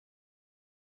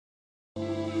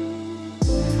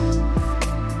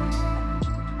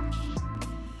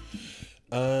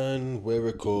And we're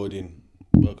recording.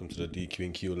 Welcome to the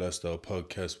DQ&Q Lifestyle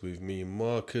Podcast with me,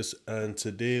 Marcus. And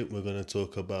today we're going to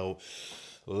talk about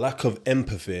lack of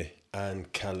empathy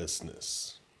and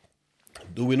callousness.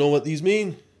 Do we know what these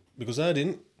mean? Because I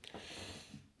didn't.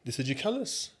 They said you're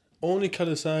callous. Only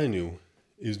callous I knew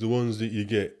is the ones that you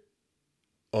get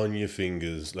on your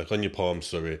fingers, like on your palms,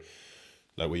 sorry.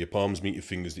 Like where your palms meet your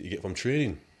fingers that you get from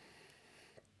training.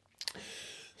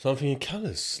 So I'm thinking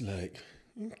callous, like,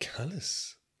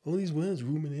 callous. All these words,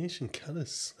 rumination,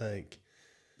 callous, like,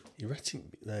 erratic,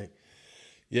 like,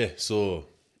 yeah, so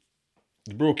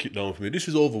they broke it down for me. This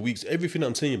is over weeks. Everything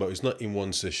I'm telling you about is not in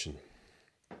one session.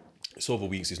 It's over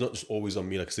weeks. It's not just always on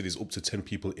me. Like I said, there's up to 10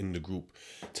 people in the group,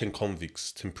 10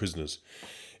 convicts, 10 prisoners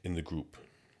in the group.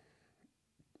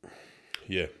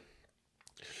 Yeah.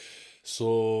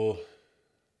 So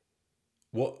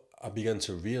what I began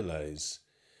to realize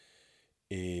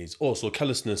is, so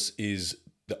callousness is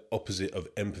the opposite of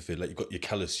empathy. Like, you've got your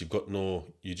callous, you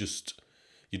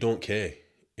don't care,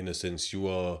 in a sense. You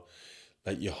are,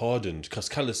 like, you're hardened, because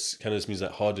callous means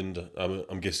like hardened.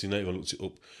 I'm guessing, not even looked it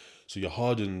up. So you're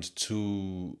hardened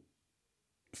to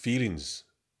feelings.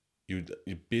 You're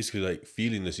basically like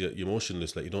feelingless, you're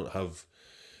emotionless, like you don't have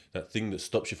that thing that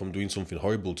stops you from doing something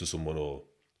horrible to someone, or,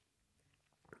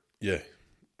 yeah,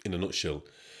 in a nutshell.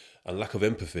 And lack of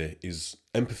empathy is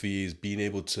being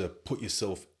able to put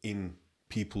yourself in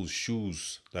people's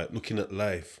shoes, like looking at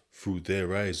life through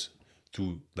their eyes,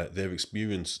 through like their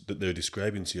experience that they're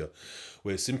describing to you.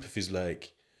 Where sympathy is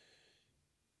like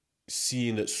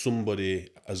seeing that somebody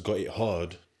has got it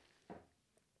hard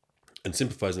and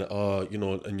sympathizing,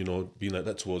 being like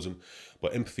that towards them.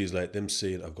 But empathy is like them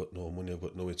saying, I've got no money, I've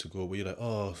got nowhere to go. Where you're like,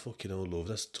 oh, fucking hell, love,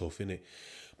 that's tough, innit?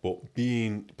 But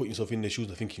putting yourself in their shoes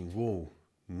and thinking, whoa,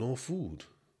 no food.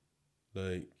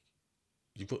 Like,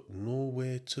 you've got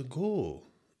nowhere to go.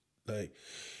 Like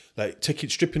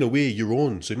stripping away your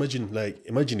own. So imagining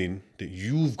that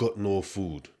you've got no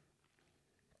food.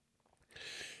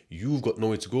 You've got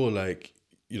nowhere to go. Like,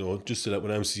 just so that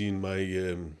when I'm seeing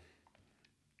my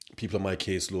people on my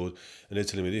caseload and they're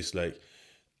telling me this, like,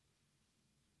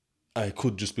 I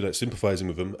could just be like sympathizing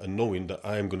with them and knowing that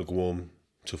I'm going to go home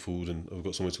to food and I've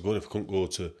got somewhere to go. And if I couldn't go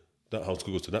to that house, I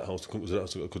could go to that house, I couldn't go to that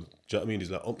house, do you know what I mean?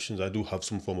 There's like options. I do have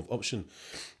some form of option.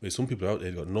 Where some people out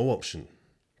there, they've got no option.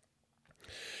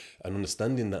 And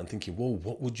understanding that and thinking, whoa,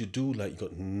 what would you do? Like, you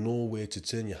got nowhere to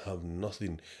turn, you have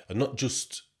nothing. And not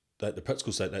just like the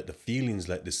practical side, like the feelings,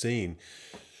 like the saying.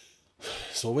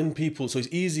 So it's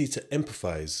easy to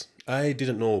empathize. I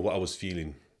didn't know what I was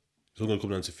feeling. So I'm going to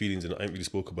come down to feelings, and I ain't really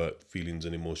spoke about feelings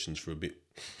and emotions for a bit,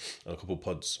 and a couple of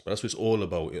pods. But that's what it's all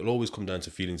about. It'll always come down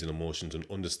to feelings and emotions and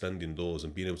understanding those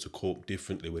and being able to cope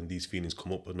differently when these feelings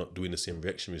come up and not doing the same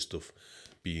reactionary stuff,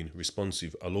 being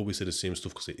responsive. I'll always say the same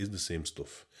stuff because it is the same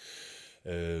stuff.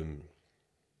 And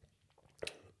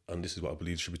this is what I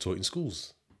believe should be taught in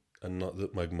schools, and not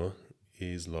that magma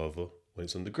is lava when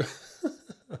it's underground.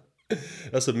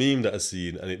 That's a meme that I've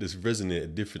seen, and it just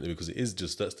resonated differently because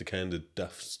that's the kind of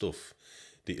daft stuff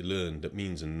that you learn that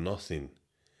means nothing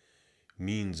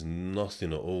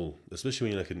at all. Especially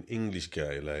when you're like an English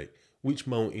guy, like, which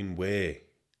mountain where?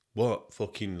 What?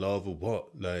 Fucking lava,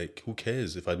 what? Like, who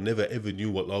cares if I never ever knew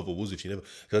what lava was, because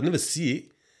I'd never see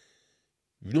it.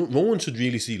 No one should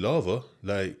really see lava.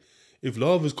 Like, if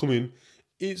lava's coming,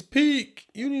 it's peak.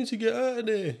 You need to get out of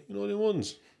there. You know them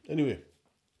ones. Anyway.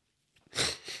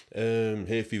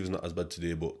 Hay fever's not as bad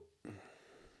today, but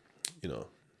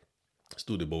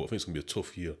still the boat. I think it's gonna be a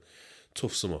tough year,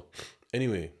 tough summer.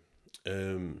 Anyway,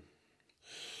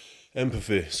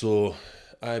 empathy. So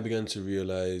I began to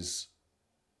realize.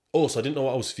 So I didn't know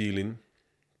what I was feeling.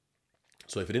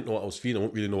 So if I didn't know what I was feeling, I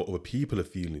won't really know what other people are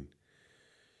feeling.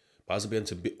 But as I began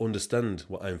to understand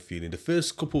what I'm feeling, the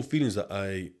first couple of feelings that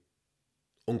I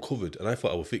uncovered, and I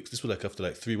thought I would fix. This was like after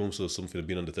like 3 months or something of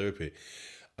being under therapy.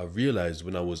 I realized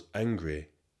when I was angry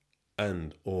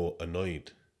and or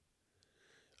annoyed.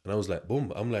 And I was like,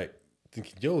 boom. I'm like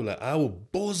thinking, yo, like, I was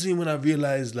buzzing when I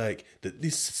realized like that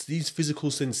these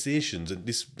physical sensations and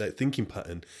this like thinking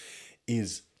pattern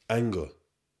is anger.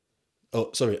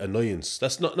 Oh, sorry, annoyance.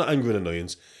 That's not anger and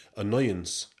annoyance.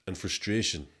 Annoyance and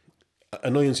frustration.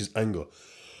 Annoyance is anger.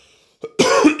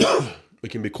 It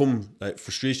can become like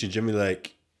frustration, generally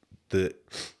like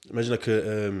imagine like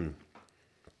a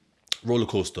roller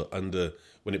coaster, and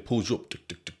when it pulls you up,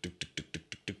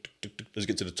 as you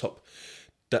get to the top,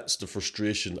 that's the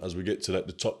frustration as we get to like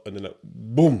the top, and then like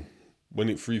boom, when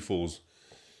it free falls,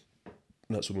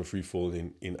 that's when we're free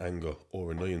falling in anger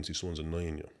or annoyance if someone's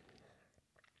annoying you.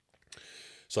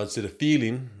 So I'd say the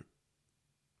feeling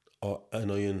are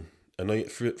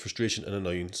frustration and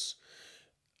annoyance,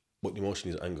 but the emotion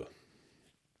is anger.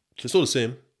 So it's all the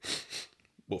same,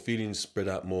 but feelings spread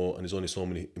out more, and there's only so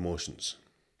many emotions.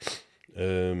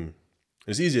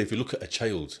 It's easier if you look at a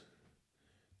child.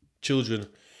 Children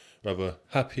are either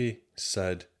happy,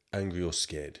 sad, angry, or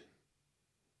scared.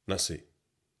 And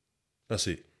that's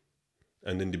it.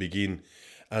 And then they begin,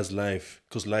 as life,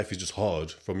 because life is just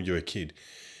hard from when you're a kid,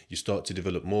 you start to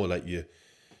develop more you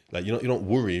don't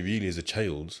worry really as a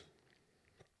child.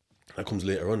 That comes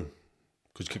later on,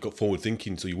 because you've got forward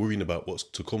thinking, so you're worrying about what's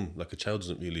to come. Like a child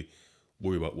doesn't really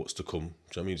worry about what's to come. Do you know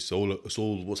what I mean? It's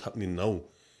all what's happening now.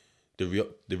 They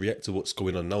react to what's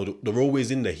going on now. They're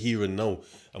always in the here and now,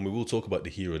 and we will talk about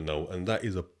the here and now, and that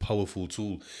is a powerful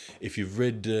tool. If you've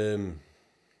read The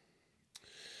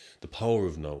Power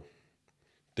of Now,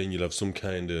 then you'll have some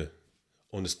kind of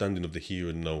understanding of the here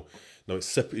and now. Now it's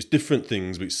separate, it's different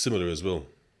things, but it's similar as well.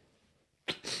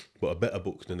 But a better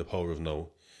book than The Power of Now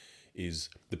is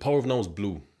The Power of Now is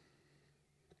blue,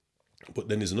 but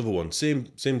then there's another one, same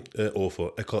author,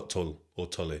 Eckhart Tolle or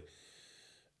Tolle.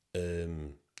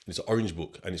 It's an orange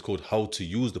book, and it's called How to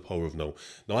Use the Power of Now.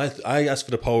 Now I asked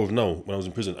for The Power of Now when I was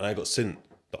in prison, and I got sent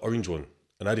the orange one,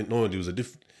 and I didn't know there was a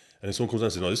different. And then someone comes down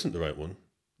and says, "No, this isn't the right one."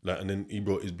 And then he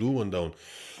brought his blue one down.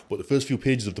 But the first few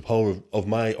pages of the power of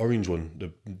my orange one,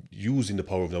 the using the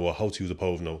power of now, or how to use the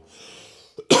power of now,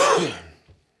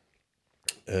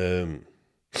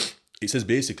 it says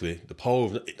basically the power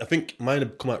of. I think mine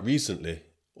have come out recently,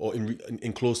 or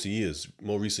in closer years,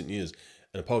 more recent years,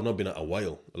 and the power of now been out a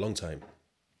long time.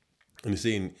 And he's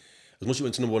saying, as much as it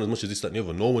went to number one, as much as this, that, and the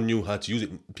other, no one knew how to use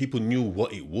it. People knew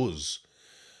what it was,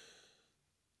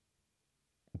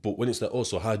 but when it's like, oh,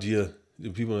 so how do you?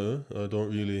 People, I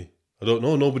don't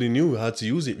know. Nobody knew how to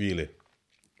use it really.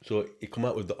 So it come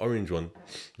out with the orange one,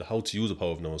 the how to use the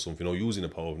power of now or something, or using the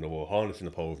power of now, or harnessing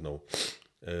the power of now,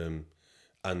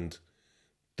 and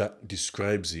that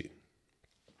describes it.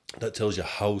 That tells you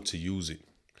how to use it,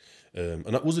 and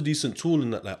that was a decent tool in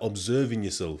that, like observing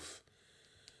yourself,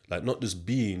 like not just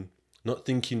being, not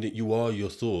thinking that you are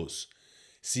your thoughts.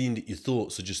 Seeing that your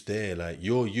thoughts are just there, like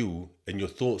you're you, and your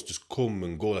thoughts just come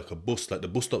and go like a bus. Like the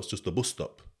bus stop's just a bus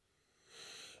stop,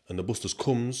 and the bus just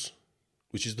comes,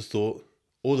 which is the thought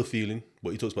or the feeling. But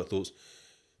he talks about thoughts,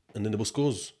 and then the bus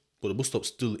goes, but the bus stop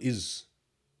still is.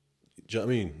 Do you know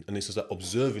what I mean? And it's just like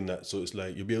observing that. So it's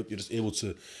like you're just able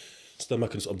to stand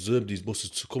back and just observe these buses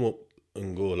to come up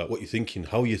and go. Like what you're thinking,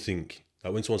 how you think.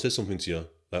 Like when someone says something to you,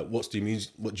 like what do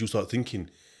you start thinking,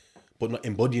 but not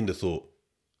embodying the thought,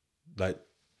 like.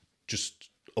 Just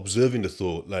observing the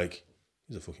thought, like,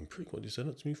 he's a fucking prick, what did you say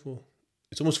that to me for?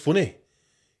 It's almost funny,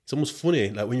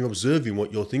 like when you're observing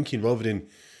what you're thinking, rather than,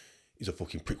 he's a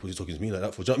fucking prick, what's he talking to me like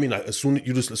that for? Do you know what I mean? Like, as soon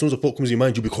as a thought comes in your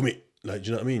mind, you become it, like, do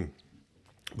you know what I mean?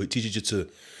 But it teaches you to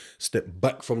step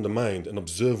back from the mind and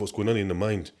observe what's going on in the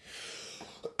mind.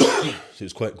 So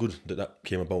it's quite good that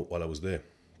came about while I was there.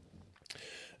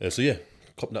 So yeah,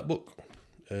 cop that book.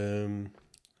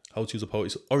 How to Use the Power.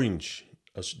 It's orange.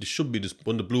 There should be this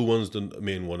one, the blue one's the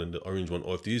main one, and the orange one.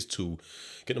 Or if there is two,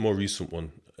 get the more recent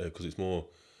one, because it's more.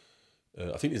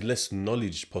 I think there's less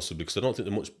knowledge possibly, because I don't think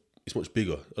it's much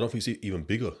bigger. I don't think it's even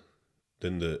bigger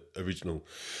than the original,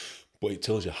 but it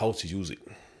tells you how to use it.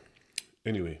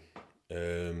 Anyway,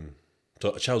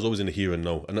 so a child's always in the here and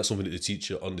now, and that's something that they teach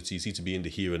you on the TC, to be in the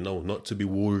here and now, not to be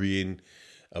worrying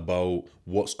about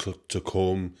what's to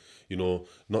come. You know,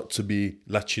 not to be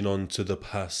latching on to the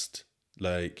past,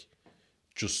 like.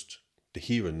 Just the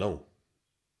here and now.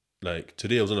 Like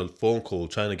today I was on a phone call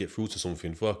trying to get through to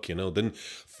something, fucking hell. Then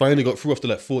finally got through after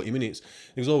like 40 minutes.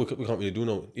 He goes, oh, we can't really do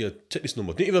now. Yeah, check this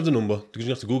number. Didn't even have the number because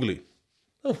you have to Google it.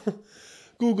 Oh,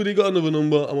 Google it, got another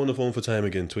number. I'm on the phone for time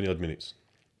again, 20 odd minutes.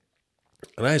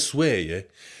 And I swear, yeah,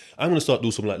 I'm going to start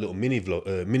doing some like little mini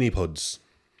pods.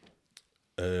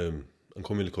 And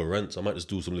come in little rants. I might just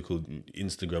do some little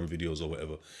Instagram videos or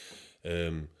whatever.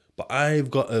 But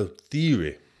I've got a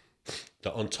theory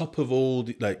that on top of all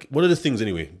like one of the things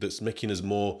anyway that's making us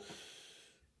more,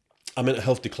 our mental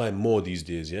health decline more these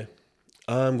days, yeah,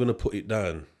 I'm gonna put it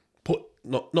down,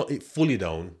 not it fully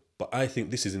down, but I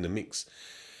think this is in the mix.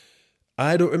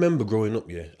 I don't remember growing up,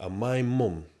 yeah, and my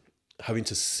mum having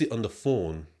to sit on the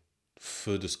phone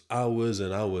for just hours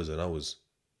and hours and hours,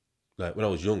 like when I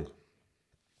was young.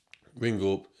 Ring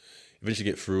up, eventually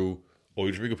get through, or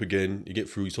you just ring up again, you get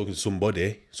through, you're talking to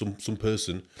somebody, some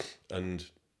person, and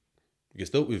it gets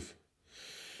dealt with.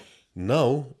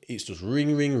 Now it's just ring.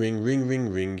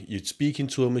 You're speaking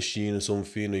to a machine or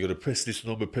something, and you got to press this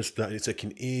number, press that. And it's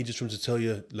taking ages for them to tell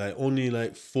you, like only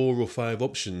like 4 or 5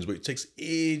 options, but it takes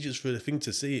ages for the thing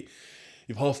to say it.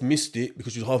 You've half missed it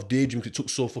because you half daydreamed. It took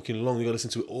so fucking long. You gotta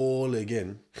listen to it all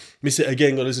again. Miss it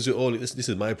again. Gotta listen to it all. This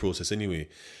is my process anyway.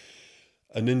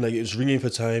 And then like it's ringing for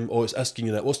time, or it's asking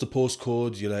you like, what's the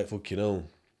postcode? You're like, fucking hell.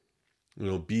 You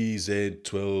know,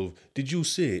 BZ12. Did you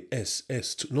say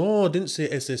SS2? No, I didn't say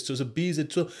SS2. It's a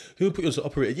BZ12. Who put you on to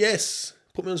operator? Yes.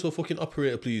 Put me on to a fucking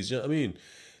operator, please. You know what I mean?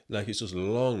 Like, it's just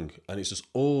long and it's just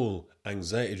all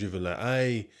anxiety driven. Like,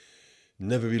 I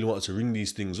never really wanted to ring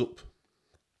these things up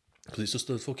because it's just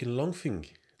a fucking long thing.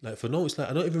 Like, for now, it's like,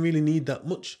 I don't even really need that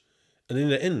much. And in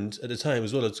the end, at the time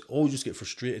as well, I'd always just get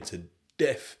frustrated to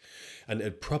death and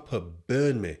it'd proper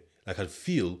burn me. Like, I'd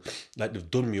feel like they've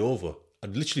done me over.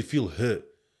 I'd literally feel hurt.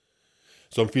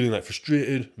 So I'm feeling like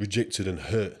frustrated, rejected and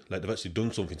hurt. Like, they've actually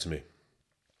done something to me.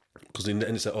 Because in the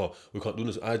end, it's like, oh, we can't do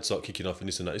this. I'd start kicking off and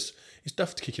this and that. It's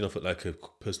daft kicking off at like a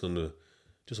person on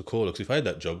just a caller. Because if I had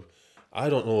that job, I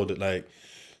don't know that like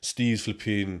Steve's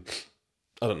flipping,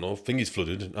 I don't know, thingy's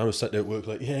flooded. And I was sat there at work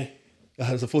like, yeah,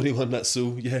 there's a funny one, that's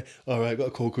Sue. Yeah, all right, got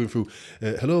a call coming through.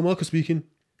 Hello, Marcus speaking.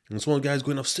 And some guy's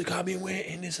going off sick. I've been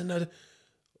waiting, this and that.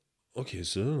 Okay,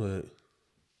 sir, like,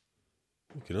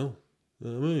 you know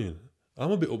what I mean?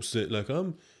 I'm a bit upset. Like,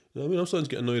 I'm starting to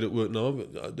get annoyed at work now.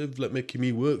 They've like making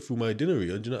me work through my dinner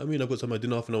here. Do you know what I mean? I've got to have my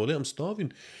dinner half an hour late. I'm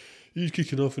starving. He's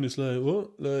kicking off and it's like,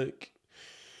 what? Like,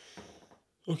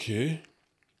 okay.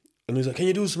 And he's like, can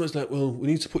you do something? It's like, well, we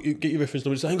need to get your reference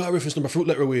number. He's like, I ain't got a reference number, fruit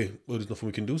letter away. Well, there's nothing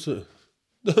we can do, sir.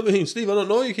 You know what I mean? Steve, I don't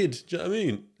know you, kid. Do you know what I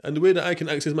mean? And the way that I can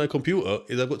access my computer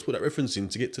is I've got to put that reference in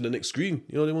to get to the next screen.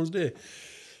 You know, the one's there.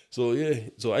 So, yeah.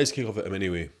 So I just kick off at him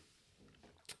anyway.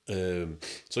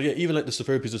 So yeah, even like the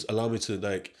therapists just allow me to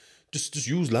like just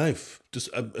use life, just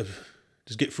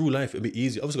get through life a bit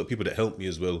easier. Obviously, got people that help me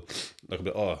as well. Like I'm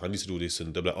like, oh, I need to do this,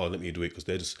 and they're like, oh, let me do it because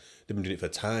they've been doing it for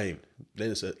time. They're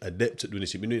just adept at doing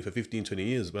this. You've been doing it for 15, 20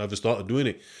 years, but I've just started doing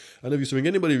it. I never used to ring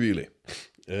anybody really.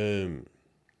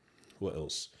 What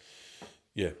else?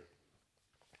 Yeah.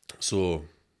 So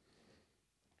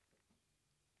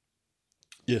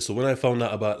when I found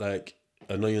out about like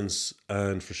annoyance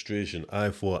and frustration, I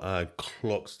thought I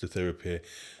clocked the therapy.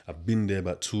 I've been there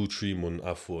about 2-3 months.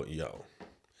 I thought, yo,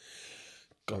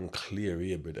 gone clear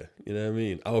here, brother. You know what I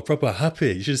mean? I was proper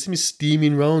happy. You should have seen me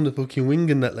steaming round the fucking wing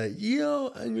and that, like,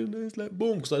 yo, anger. It's like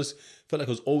boom, because I just felt like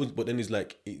I was always. But then it's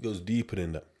like it goes deeper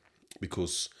than that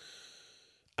because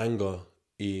anger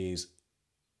is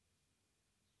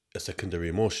a secondary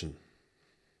emotion.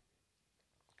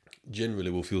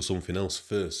 Generally, we'll feel something else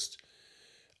first.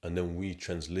 And then we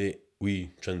transmute, we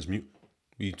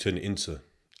turn it into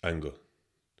anger.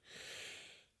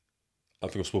 I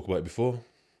think I've spoken about it before,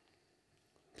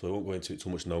 so I won't go into it too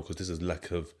much now because this is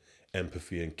lack of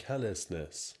empathy and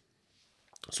callousness.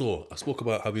 So I spoke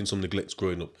about having some neglect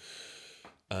growing up.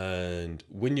 And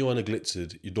when you are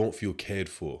neglected, you don't feel cared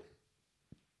for.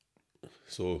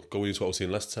 So going into what I was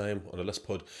saying last time on the last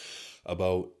pod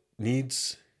about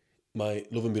needs, my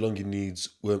love and belonging needs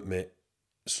weren't met.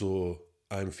 So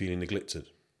I'm feeling neglected.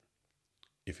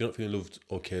 If you're not feeling loved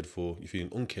or cared for, you're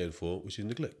feeling uncared for, which is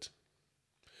neglect.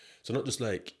 So not just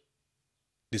like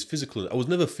this physical. I was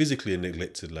never physically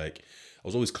neglected. Like I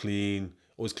was always clean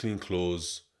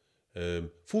clothes.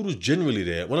 Food was generally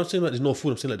there. When I'm saying like there's no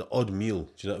food, I'm saying like the odd meal.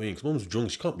 Do you know what I mean? Because mum was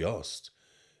drunk, she can't be asked.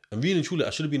 And really and truly, I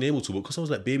should have been able to, but because I was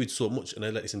like babied so much and I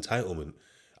had like this entitlement,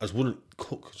 I just wouldn't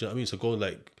cook. Do you know what I mean? So go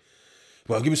like,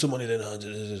 well, give me some money then. I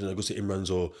go to Imran's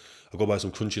or I go buy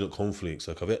some crunchy nut cornflakes.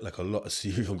 Like I've ate like a lot of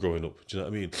cereal growing up. Do you know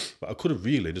what I mean? But I could have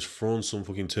really just thrown some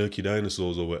fucking turkey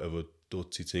dinosaurs or whatever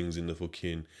dirty things in the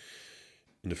fucking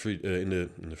in the fridge,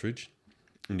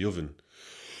 in the oven,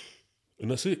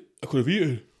 and that's it. I could have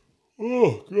eaten.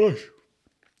 Oh gosh,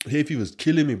 hay fever's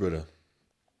killing me, brother.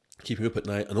 Keeping me up at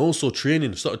night and also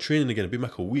training. Started training again. I've been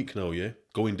back a week now. Yeah,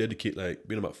 going dedicate like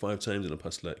been about 5 times in the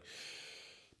past like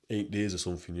 8 days or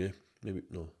something. Yeah. Maybe,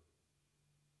 no.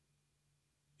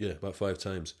 Yeah, about 5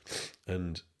 times.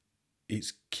 And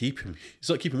it's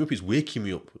not keeping me up, it's waking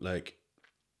me up. Like,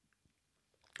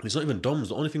 it's not even DOMs.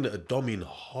 The only thing that are DOMing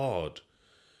hard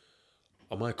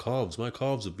are my calves. My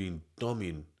calves have been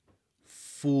DOMing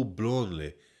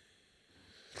full-blownly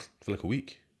for like a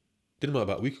week. Did them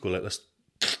about a week ago. Like, that's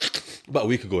about a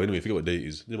week ago anyway. I forget what day it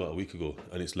is. Did about a week ago.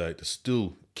 And it's like, they're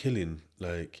still killing,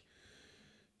 like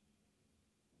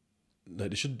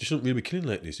they shouldn't really be killing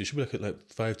like this. They should be like at like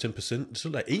 5-10%. It's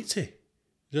not like 80.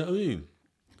 You know what I mean?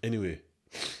 Anyway,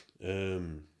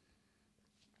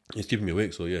 it's keeping me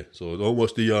awake. So yeah. So don't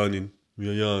watch the yarning.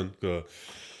 We yarn. Got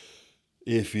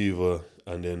hay fever,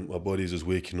 and then my body's just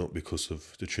waking up because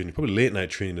of the training. Probably late night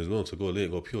training as well. So go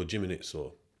late, go pure gym in it.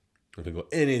 So I can go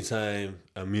anytime,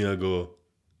 and me I go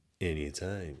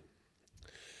anytime.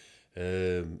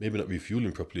 Maybe not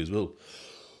refueling properly as well.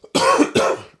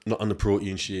 Not on the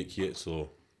protein shake yet, so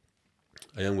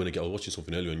I am going to get. I was watching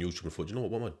something earlier on YouTube and thought, you know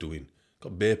what am I doing?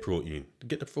 Got bare protein.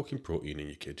 Get the fucking protein in,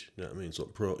 you kid. You know what I mean? So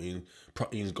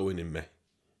protein's going in me.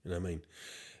 You know what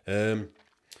I mean?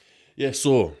 Yeah,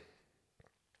 so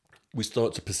we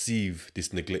start to perceive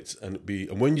this neglect and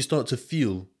when you start to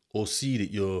feel or see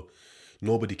that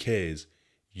nobody cares,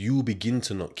 you begin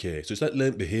to not care. So it's like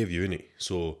learned behavior, innit?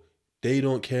 So they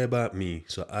don't care about me,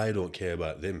 so I don't care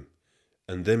about them.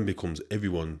 And then becomes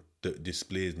everyone that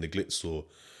displays neglect. So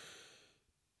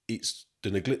it's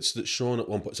the neglects that's shown at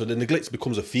one point. So the neglect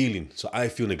becomes a feeling. So I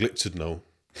feel neglected now,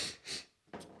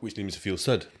 which leads me to feel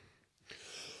sad.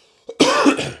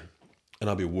 And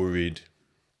I'll be worried.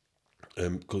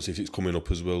 Because if it's coming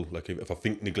up as well, like if I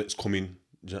think neglect's coming,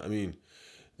 do you know what I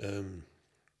mean?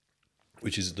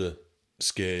 Which is the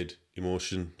scared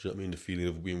emotion, do you know what I mean? The feeling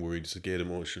of being worried, it's a scared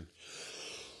emotion.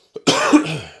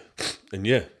 And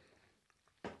yeah,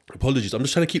 apologies, I'm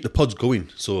just trying to keep the pods going,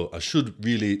 so I should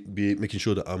really be making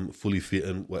sure that I'm fully fit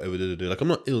and whatever they do. Like, I'm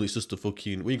not ill, it's just the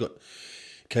fucking, when you got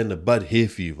kind of bad hay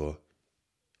fever,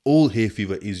 all hay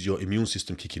fever is your immune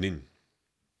system kicking in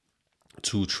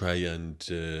to try and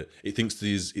it thinks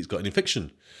it's got an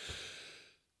infection.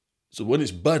 So when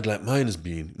it's bad, like mine has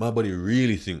been, my body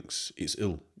really thinks it's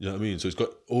ill. You know what I mean? So it's got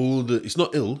it's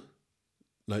not ill.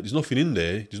 Like, there's nothing in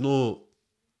there. It's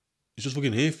just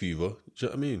fucking hay fever. Do you know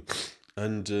what I mean?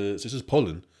 And so it's just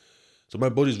pollen. So my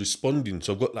body's responding.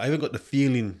 So I haven't got the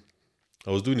feeling.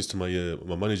 I was doing this to my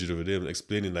manager the other day. I'm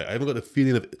explaining, like, I haven't got the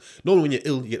feeling of. Normally when you're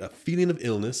ill, you get that feeling of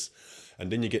illness,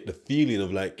 and then you get the feeling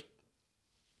of like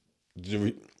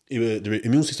the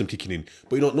immune system kicking in,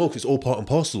 but you don't know because it's all part and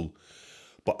parcel.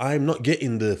 But I'm not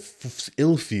getting the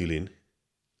ill feeling,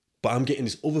 but I'm getting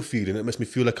this other feeling that makes me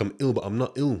feel like I'm ill, but I'm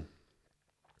not ill.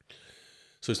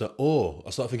 So it's like, I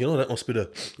start thinking, that must be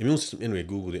the immune system. Anyway,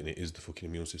 Googled it, and it is the fucking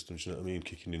immune system, do you know what I mean,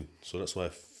 kicking in. So that's why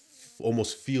I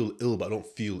almost feel ill, but I don't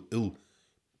feel ill,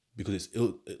 because it's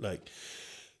ill, like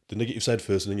the negative side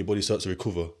first, and then your body starts to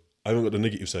recover. I haven't got the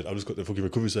negative side, I've just got the fucking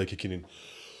recovery side kicking in.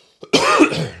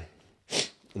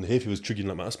 And the hay fever was triggering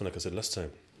like my asthma, like I said last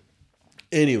time.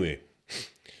 Anyway,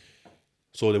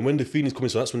 so then when the feelings come in,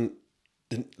 so that's when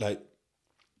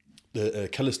the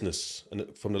callousness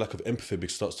and from the lack of empathy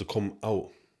starts to come out.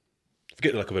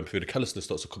 Forget the lack of empathy, the callousness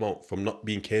starts to come out from not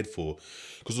being cared for.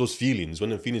 Because those feelings, when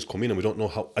the feelings come in and we don't know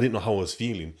how, I didn't know how I was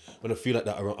feeling. When I feel like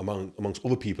that amongst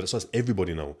other people, that's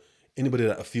everybody now. Anybody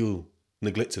that I feel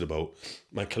neglected about,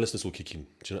 my callousness will kick in.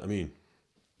 Do you know what I mean?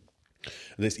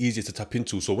 And it's easier to tap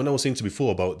into. So when I was saying to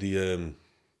before about the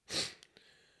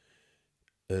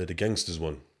gangsters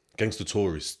one, gangster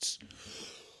tourists.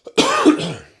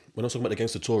 When I was talking about the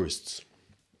gangster tourists,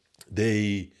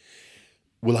 they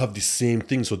will have the same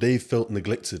thing. So they felt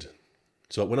neglected.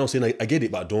 So when I was saying I get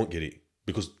it, but I don't get it,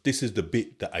 because this is the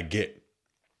bit that I get,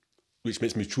 which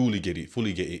makes me truly get it,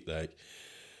 fully get it. Like,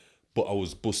 but I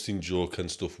was busting joke and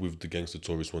stuff with the gangster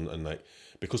tourist one, and like,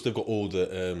 because they've got all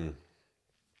the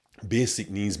basic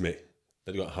needs met.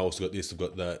 They've got a house, they've got this, they've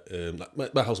got that.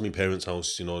 Like my house, my parents'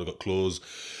 house, you know, they've got clothes,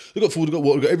 they've got food, they've got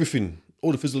water, they've got everything.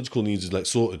 All the physiological needs is like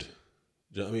sorted.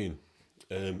 Do you know what I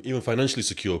mean? Even financially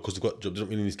secure, because they've got jobs. They don't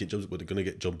really need to get jobs, but they're going to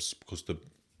get jobs because the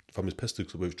family's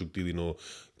pestered with drug dealing, or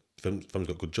family's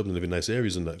got good jobs and live in nice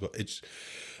areas and that, got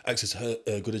access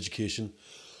to good education.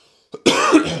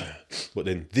 But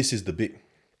then this is the bit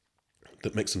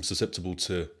that makes them susceptible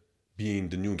to being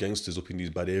the new gangsters up in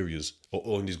these bad areas,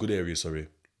 or in these good areas, sorry,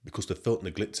 because they felt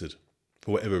neglected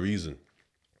for whatever reason.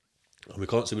 And we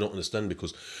can't say we don't understand,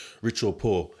 because rich or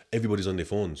poor, everybody's on their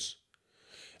phones.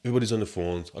 Everybody's on the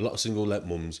phones. A lot of single like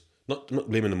mums. Not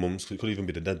blaming the mums, because it could even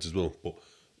be the dads as well. But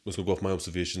I'm just gonna go off my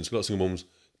observations. A lot of single mums,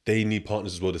 they need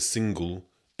partners as well. They're single.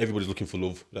 Everybody's looking for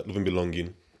love, like love and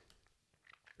belonging,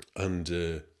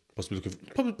 and possibly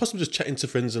just chatting to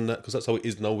friends and that, because that's how it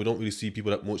is now. We don't really see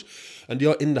people that much, and they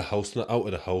are in the house, not out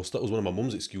of the house. That was one of my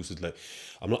mum's excuses. Like,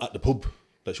 I'm not at the pub.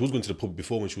 Like, she was going to the pub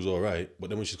before when she was all right, but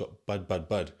then when she's got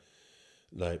bad,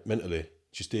 like mentally,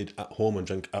 she stayed at home and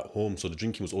drank at home. So the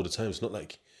drinking was all the time. It's not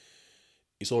like,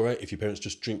 it's all right if your parents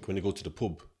just drink when they go to the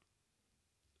pub,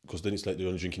 because then it's like they're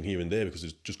only drinking here and there, because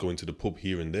it's just going to the pub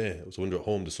here and there. So when they're at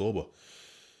home, they're sober.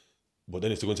 But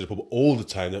then if they're going to the pub all the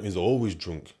time, that means they're always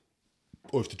drunk.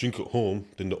 Or if they drink at home,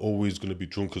 then they're always going to be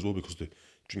drunk as well, because they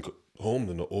drink at home,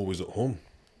 then they're always at home.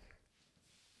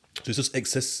 So it's just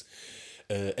excess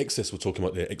we're talking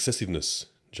about there, excessiveness.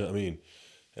 Do you know what I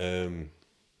mean?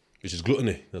 Which is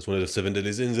gluttony. That's one of the 7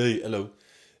 deadly sins. Hey, hello.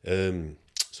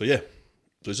 So yeah.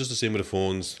 So it's just the same with the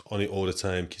phones, on it all the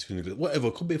time, whatever,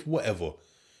 could be for whatever.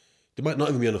 They might not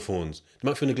even be on the phones. They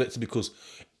might feel neglected because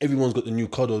everyone's got the new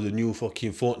COD or the new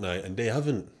fucking Fortnite and they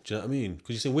haven't. Do you know what I mean?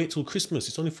 Because you say, wait till Christmas.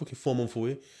 It's only fucking 4 months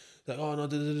away. Like, oh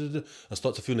no, I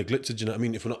start to feel neglected. Do you know what I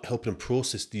mean? If we're not helping them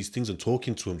process these things and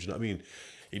talking to them, do you know what I mean?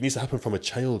 It needs to happen from a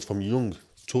child, from young.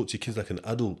 Talk to your kids like an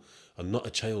adult and not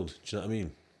a child. Do you know what I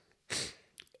mean?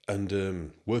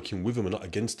 And working with them and not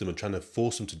against them and trying to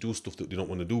force them to do stuff that they don't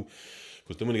want to do.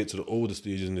 Because then when they get to the older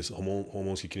stages and this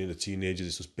hormones kicking in, the teenagers,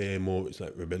 it's just bare more, it's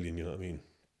like rebellion, you know what I mean?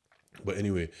 But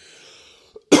anyway,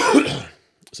 so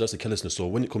that's the callousness. So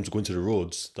when it comes to going to the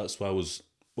roads, that's why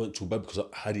weren't too bad because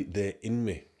I had it there in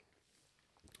me.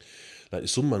 Like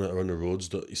there's some man that are on the roads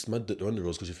that it's mad that they're on the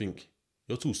roads because you think,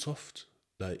 you're too soft.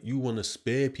 Like you want to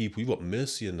spare people, you've got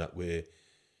mercy in that way.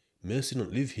 Mercy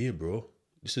don't live here, bro.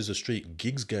 This is a straight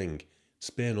gigs gang.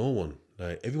 Spare no one.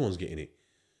 Like everyone's getting it.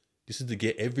 This is the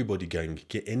get everybody gang,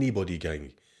 get anybody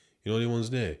gang. You know the ones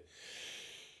there.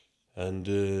 And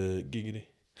giggity.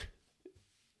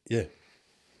 Yeah.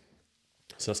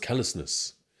 So that's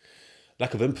callousness.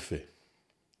 Lack of empathy.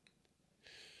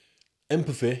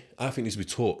 Empathy, I think, needs to be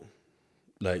taught.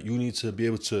 Like you need to be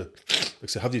able to, like I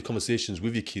said, have these conversations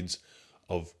with your kids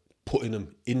of putting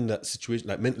them in that situation,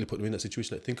 like mentally putting them in that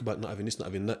situation. Like think about not having this, not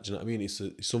having that. Do you know what I mean? It's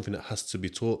something that has to be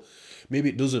taught. Maybe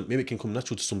it doesn't. Maybe it can come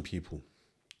natural to some people.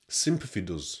 Sympathy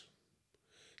does.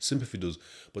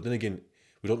 But then again,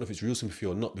 we don't know if it's real sympathy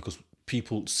or not because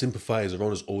people sympathize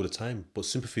around us all the time. But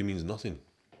sympathy means nothing.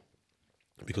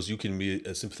 Because you can be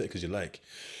as sympathetic as you like.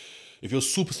 If you're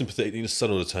super sympathetic, you're just sad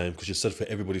all the time because you're sad for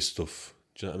everybody's stuff.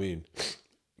 Do you know what I mean?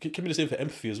 It can be the same for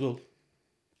empathy as well.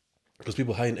 Because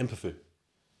people high in empathy.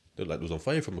 They're like those on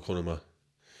fire from the corner of my...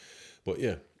 But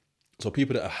yeah. So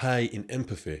people that are high in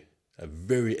empathy are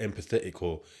very empathetic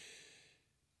or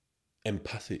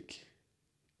empathic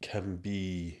can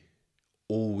be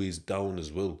always down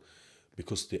as well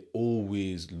because they're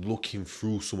always looking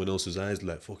through someone else's eyes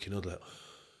like fucking hell, like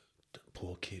that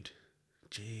poor kid.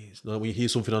 Jeez. Now when you hear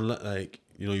something on like,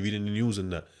 you know, you read in the news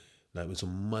and that, like when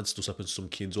some mad stuff happens to some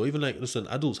kids or even like listen,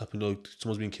 adults happen or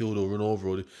someone's been killed or run over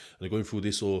or and they're going through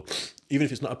this or even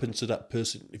if it's not happened to that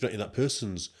person, if not in that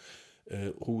person's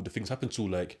who the things happen to,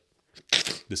 like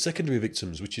the secondary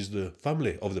victims, which is the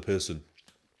family of the person.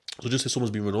 So just say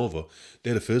someone's been run over,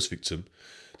 they're the first victim,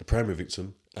 the primary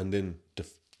victim, and then the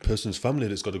person's family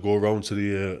that's got to go around to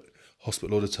the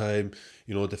hospital all the time.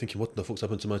 You know, they're thinking, what the fuck's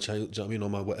happened to my child? Do you know what I mean? Or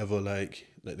my whatever, like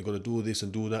they're going to do this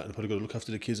and do that, and they're probably going to look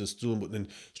after the kids and stuff, but then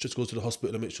just go to the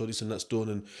hospital and make sure this and that's done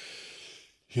and,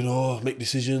 you know, make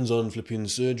decisions on flipping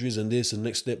surgeries and this and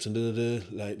next steps and da-da-da.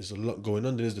 Like, there's a lot going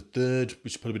on. Then there's the third,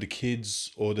 which is probably the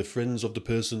kids or the friends of the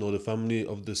person or the family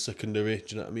of the secondary. Do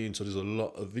you know what I mean? So there's a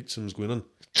lot of victims going on.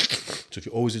 So if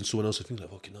you're always in someone else, I think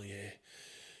like, okay, no, yeah.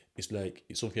 It's like,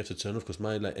 it's something you have to turn off because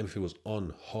my like empathy was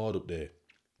on hard up there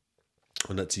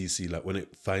on that TC. Like when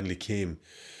it finally came,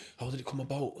 how did it come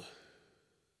about?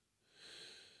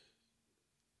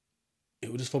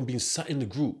 It was just from being sat in the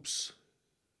groups.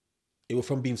 It was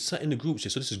from being sat in the groups. Yeah?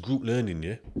 So this is group learning,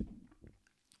 yeah?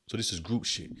 So this is group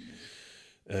shit.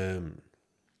 And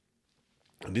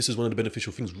this is one of the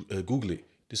beneficial things. Google it.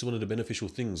 This is one of the beneficial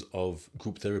things of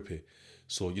group therapy.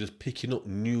 So you're just picking up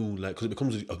new, like, because it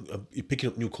becomes, you're picking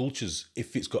up new cultures.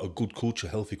 If it's got a good culture,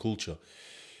 healthy culture,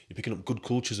 you're picking up good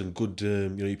cultures and good, you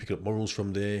know, you're picking up morals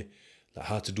from there, like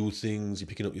how to do things. You're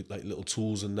picking up like little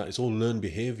tools and that. It's all learned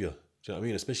behavior. Do you know what I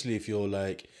mean? Especially if you're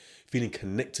like feeling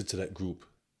connected to that group,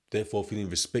 therefore feeling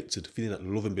respected, feeling that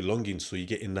love and belonging. So you're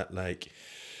getting that like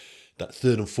that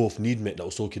third and fourth need met that I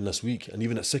was talking last week, and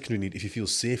even that secondary need if you feel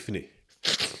safe in it.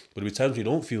 But there'll be times when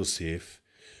you don't feel safe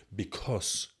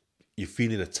because you're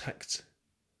feeling attacked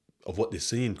of what they're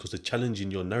saying because they're challenging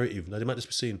your narrative. Now they might just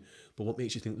be saying, but what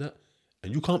makes you think that?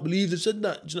 And you can't believe they said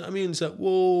that. Do you know what I mean? It's like,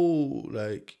 whoa,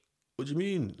 like, what do you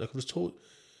mean? Like I was told.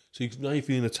 So now you're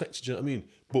feeling attacked, do you know what I mean?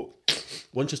 But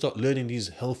once you start learning these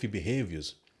healthy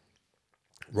behaviours,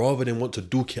 rather than want to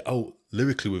duke it out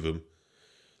lyrically with them,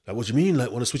 like, what do you mean?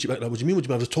 Like, want to switch it back? Like, what do you mean? What do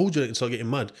you mean? I just told you and start getting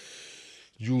mad.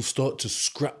 You'll start to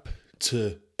scrap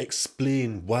to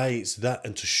explain why it's that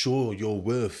and to show your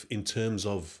worth in terms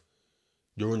of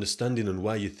your understanding and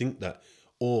why you think that,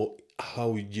 or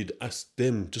how you'd ask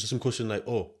them just some question like,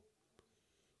 oh,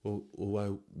 well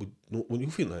why wouldn't you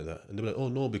think like that? And they're like, oh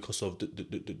no, because of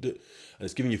and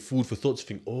it's giving you food for thought to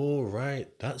think, oh right,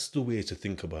 that's the way to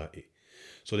think about it.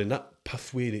 So then that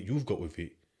pathway that you've got with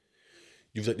it,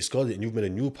 you've like discarded it and you've made a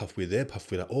new pathway, their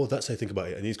pathway, like, oh, that's how I think about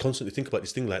it. And you constantly think about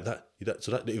this thing like that.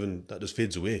 So that just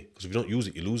fades away. Because if you don't use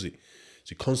it, you lose it.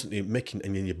 So you're constantly making,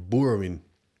 and then you're borrowing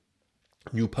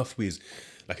new pathways.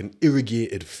 like an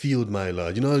irrigated field, my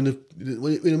lad. You know,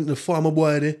 when the farmer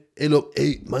boy there, hey look,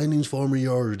 hey, my name's Farmer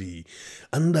Yardy,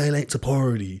 and I like to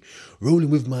party, rolling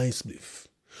with my spliff.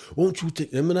 Won't you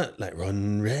take, remember that? Like,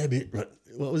 run, rabbit, run.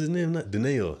 What was his name? That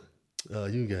Deneo. Oh,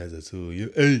 you guys are too,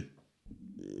 hey.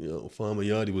 You know, Farmer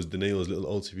Yardy was Deneo's little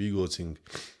alter ego thing.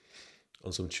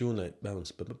 On some tune like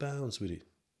bounce with it.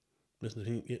 Mr.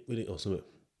 Fidget, get with it, or something.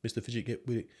 Mr. Fidget, get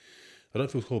with it. I don't know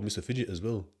if it was called Mr. Fidget as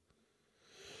well.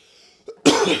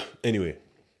 Anyway,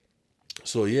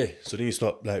 so yeah, so then you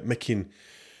start like making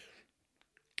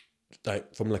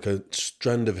like from like a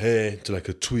strand of hair to like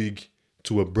a twig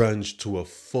to a branch to a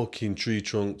fucking tree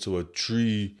trunk to a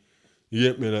tree. You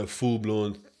get me, like full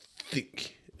blown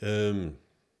thick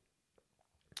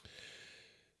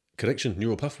connection,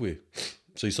 neural pathway.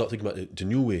 So you start thinking about the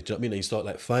new way, do you know what I mean? And you start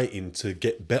like fighting to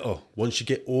get better. Once you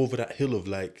get over that hill of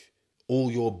like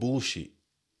all your bullshit,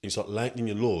 and you start lightening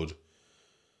your load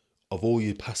of all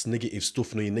your past negative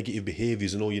stuff and all your negative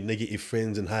behaviours and all your negative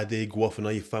friends and how they go off and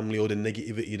all your family, all the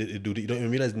negativity that they do that you don't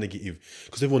even realise negative.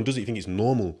 Because everyone does it, you think it's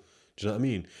normal. Do you know what I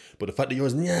mean? But the fact that you're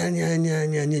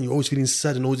always, you're always feeling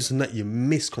sad and all this and that, you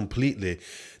miss completely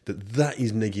that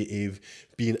is negative.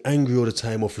 Being angry all the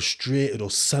time or frustrated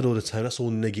or sad all the time, that's all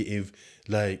negative.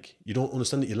 Like, you don't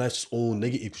understand that your life's just all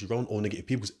negative because you're around all negative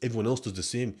people because everyone else does the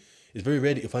same. It's very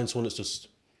rare that you find someone that's just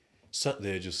sat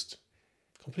there just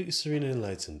completely serene and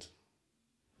enlightened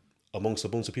amongst a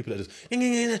bunch of people that just,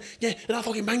 and I'll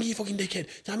fucking bang you fucking dickhead.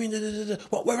 I mean,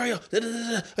 what, where are you?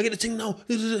 I get the thing now.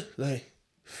 Like,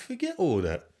 forget all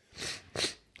that.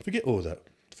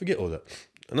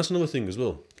 And that's another thing as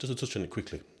well, just to touch on it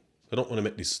quickly. I don't want to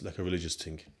make this like a religious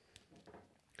thing.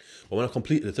 But when I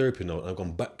completed the therapy now, and I've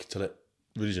gone back to like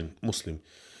religion, Muslim,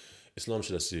 Islam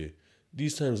should I say,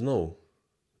 these times now,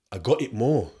 I got it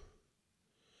more.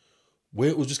 Where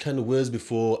it was just kind of words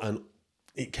before and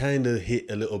it kind of hit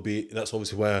a little bit. That's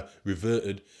obviously why I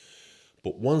reverted.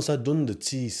 But once I'd done the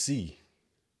TC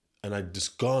and I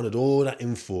just garnered all that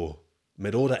info,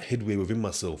 made all that headway within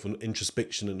myself and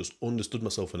introspection and just understood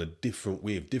myself on a different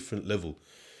way, different level.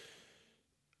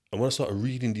 And when I started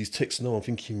reading these texts now, I'm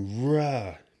thinking,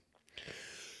 rah.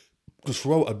 Because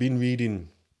throughout I've been reading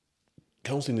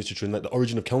counselling literature and like the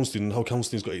origin of counselling and how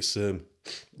counselling's got its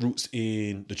roots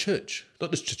in the church.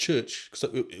 Not just the church,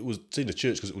 because it was saying the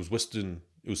church because it was Western,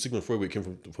 it was Sigmund Freud where it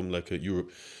came from like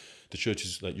Europe. The church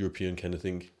is like European kind of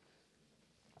thing.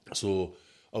 So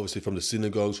obviously from the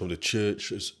synagogues, from the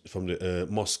church, from the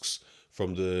mosques,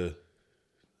 from the,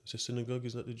 is it synagogue,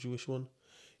 is that the Jewish one?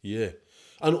 Yeah.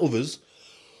 And others,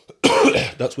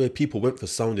 that's where people went for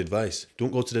sound advice.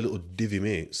 Don't go to their little divvy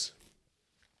mates.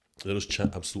 They just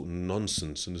chat absolute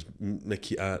nonsense and just make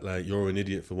you out like you're an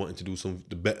idiot for wanting to do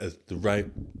the better, the right.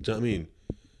 Do you know what I mean?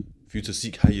 For you to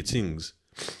seek higher things,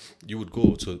 you would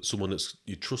go to someone that's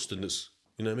you trust and that's,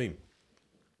 you know what I mean?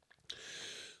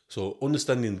 So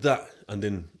understanding that, and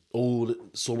then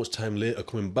so much time later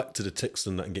coming back to the text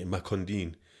and that and getting back on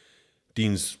Dean.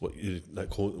 Dean's what you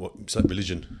like call it's like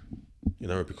religion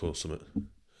in Arabic or something.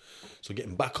 So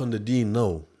getting back on the Dean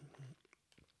now,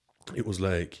 it was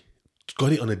like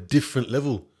got it on a different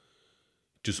level.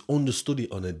 Just understood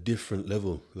it on a different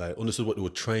level. Like understood what they were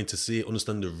trying to say,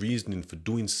 understand the reasoning for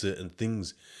doing certain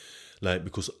things. Like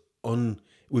because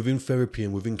within therapy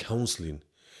and within counselling,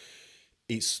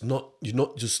 you're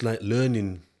not just like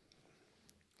learning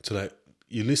to like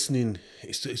you're listening.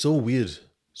 It's all weird.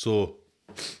 So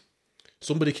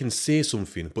somebody can say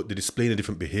something, but they're displaying a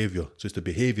different behaviour. So it's the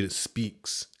behaviour that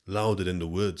speaks louder than the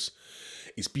words.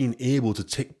 It's being able to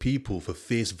take people for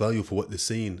face value for what they're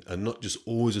saying and not just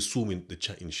always assuming they're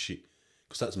chatting shit.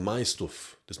 Because that's my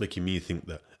stuff that's making me think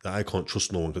that I can't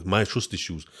trust no one because my trust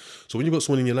issues. So when you've got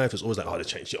someone in your life that's always like, oh, they're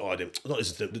chatting shit, oh, them, not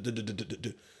this,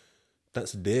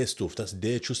 that's their stuff, that's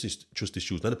their trust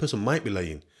issues. Now the person might be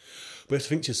lying, but you have to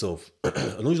think to yourself,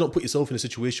 as long as you don't put yourself in a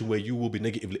situation where you will be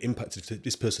negatively impacted if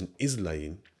this person is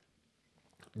lying,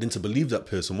 then to believe that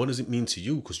person, what does it mean to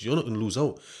you? Because you're not going to lose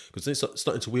out. Because then it's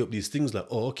starting to weigh up these things like,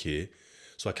 oh, okay,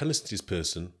 so I can listen to this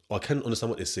person, or I can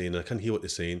understand what they're saying, and I can hear what they're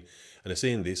saying, and they're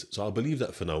saying this, so I'll believe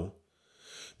that for now.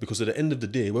 Because at the end of the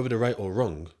day, whether they're right or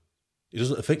wrong, it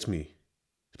doesn't affect me.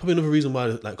 It's probably another reason why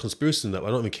like conspiracy and that, I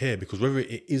don't even care, because whether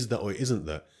it is that or it isn't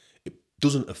that, it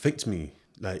doesn't affect me.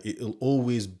 Like, it'll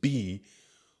always be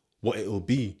what it'll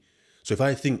be. So if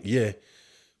I think, yeah,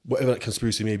 whatever that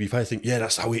conspiracy may be, if I think, yeah,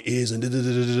 that's how it is, and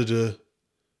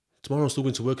tomorrow I'm still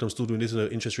going to work and I'm still doing this, and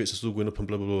the interest rates are still going up and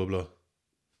blah, blah, blah, blah.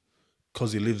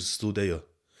 Because he lives still there.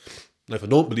 Now, if I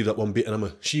don't believe that one bit and I'm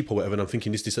a sheep or whatever, and I'm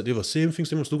thinking this, that, the other, same thing,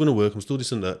 I'm still going to work, I'm still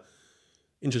this and that,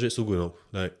 interest rates still going up.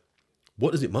 Like,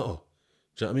 what does it matter?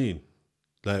 Do you know what I mean?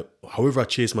 Like, however I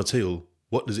chase my tail,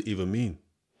 What does it even mean?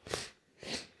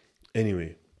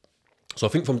 Anyway, so I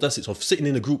think from that's it. So sitting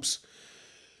in the groups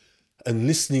and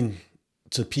listening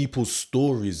to people's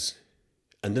stories,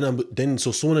 and then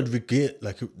so someone would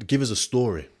give us a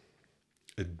story,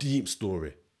 a deep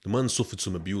story. The man suffered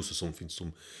some abuse or something,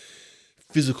 some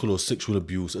physical or sexual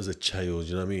abuse as a child.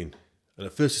 You know what I mean? And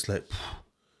at first it's like,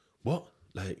 what?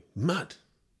 Like mad.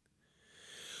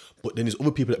 But then there's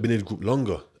other people that have been in the group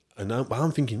longer, and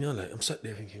I'm thinking, I'm sat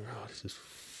there thinking, this is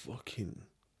fucking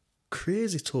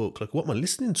crazy talk. Like, what am I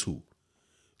listening to?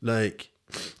 Like,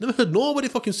 never heard nobody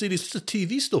fucking say this. It's just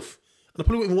TV stuff. And I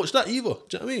probably won't even watch that either. Do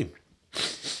you know what I mean?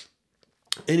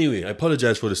 Anyway, I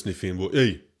apologise for the sniffing, but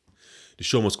hey, the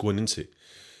show must go on, innit?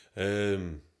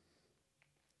 And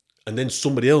then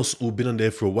somebody else who'd been on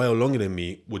there for a while longer than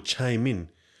me would chime in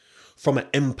from an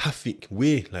empathic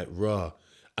way, like, rah.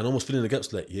 And almost filling the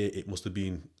gaps, like, yeah, it must have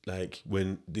been like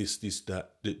when this,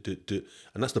 that.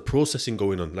 And that's the processing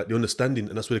going on, like the understanding,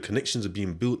 and that's where the connections are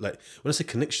being built. Like, when I say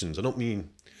connections, I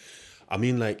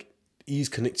mean like he's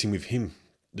connecting with him,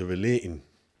 they're relating,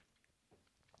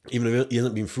 even though he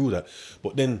hasn't been through that.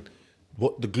 But then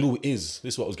what the glue is,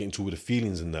 this is what I was getting to with the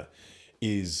feelings and that,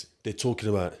 is they're talking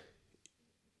about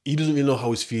he doesn't really know how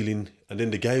he's feeling, and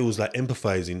then the guy who's like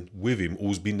empathizing with him,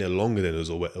 who's been there longer than us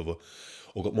or whatever,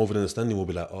 or got more of an understanding, will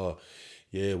be like, oh,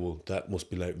 yeah, well, that must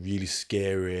be like really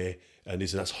scary, and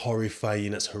this and that's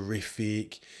horrifying, that's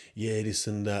horrific, yeah, this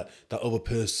and that. That other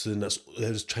person, they're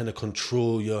just trying to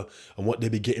control you, and what they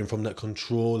be getting from that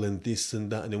control, and this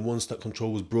and that. And then once that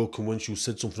control was broken, once you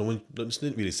said something, when they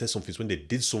didn't really say something, it's when they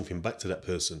did something back to that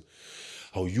person,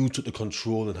 how you took the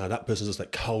control, and how that person's just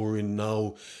like cowering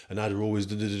now, and now they're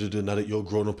always now that you're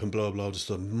grown up and blah blah, just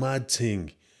a mad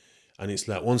thing. And it's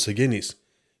like, once again, it's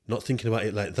not thinking about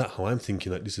it like that, how I'm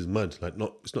thinking, like, this is mad. Like,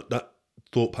 it's not that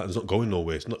thought pattern's not going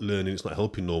nowhere. It's not learning. It's not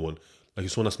helping no one. Like,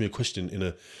 if someone asked me a question in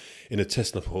a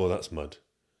test, and I thought, oh, that's mad.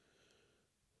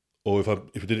 Or if I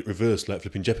did it reverse, like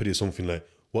flipping Jeopardy or something, like,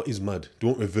 what is mad?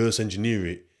 Don't reverse engineer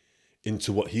it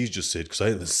into what he's just said, because I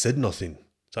haven't said nothing.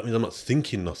 So that means I'm not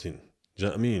thinking nothing. Do you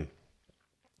know what I mean?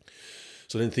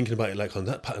 So then thinking about it like on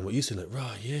that pattern, what you said, like,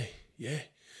 rah, yeah,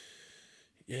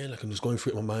 like I'm just going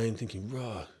through it in my mind, thinking,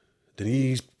 rah. Then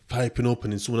he's piping up,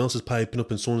 and then someone else is piping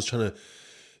up, and someone's trying to,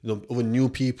 other new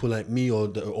people like me, or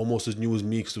that are almost as new as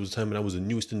me, because there was a time when I was the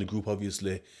newest in the group,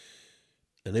 obviously,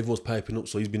 and everyone's piping up.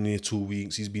 So he's been here 2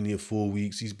 weeks, he's been here 4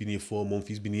 weeks, he's been here 4 months,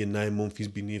 he's been here 9 months, he's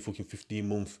been here fucking 15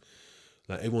 months.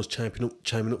 Like, everyone's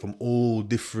chiming up from all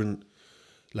different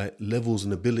like levels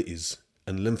and abilities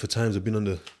and length of times. They've been on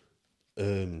the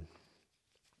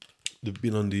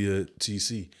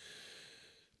TC,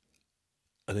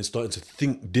 and then starting to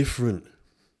think different,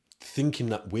 thinking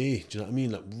that way. Do you know what I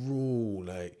mean? Like,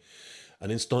 raw, like,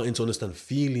 and then starting to understand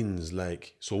feelings.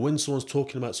 Like, so when someone's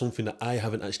talking about something that I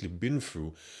haven't actually been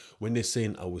through, when they're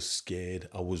saying I was scared,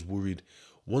 I was worried,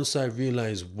 once I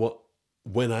realized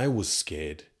when I was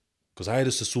scared, because I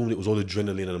just assumed it was all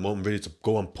adrenaline and I'm ready to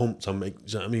go and pumped and make, do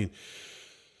you know what I mean?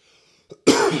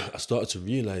 I started to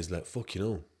realize, like, fuck,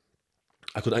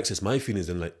 I could access my feelings,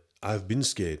 and like, I've been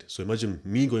scared. So imagine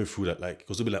me going through that, like,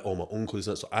 because they'll be like, oh, my uncle is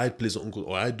that, so I'd play some uncle,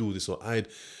 or I'd do this, or I'd,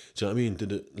 do you know what I mean?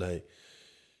 Did it, like,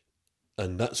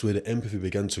 and that's where the empathy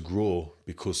began to grow,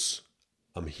 because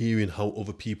I'm hearing how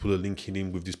other people are linking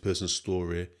in with this person's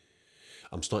story.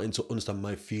 I'm starting to understand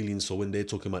my feelings, so when they're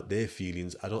talking about their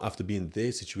feelings, I don't have to be in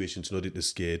their situation to know that they're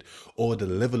scared, or the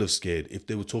level of scared. If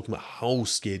they were talking about how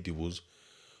scared they was,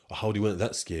 or how they weren't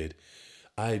that scared,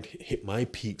 I'd hit my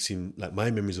peaks in, like, my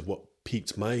memories of what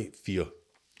piqued my fear,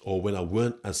 or when I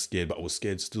weren't as scared, but I was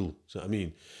scared still. Do you know what I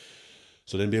mean?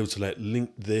 So then be able to, like,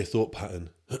 link their thought pattern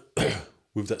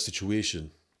with that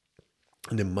situation,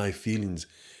 and then my feelings,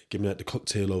 give me, like, the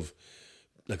cocktail of,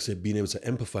 like I said, being able to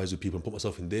empathize with people and put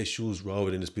myself in their shoes,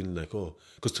 rather than just being like, oh,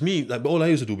 because to me, like, all I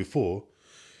used to do before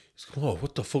is, oh,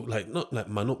 what the fuck, like, not like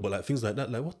man up, but like things like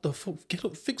that, like, what the fuck, get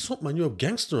up, fix up, man, you're a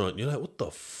gangster, aren't you? Like, what the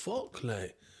fuck,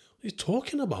 like, what are you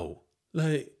talking about?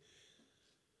 Like,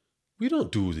 we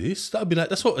don't do this. That'd be like,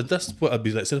 that's what I'd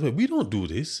be like saying, we don't do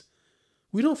this.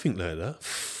 We don't think like that.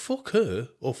 Fuck her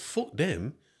or fuck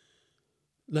them.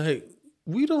 Like,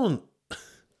 we don't.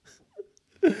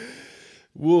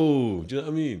 Whoa, do you know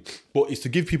what I mean? But it's to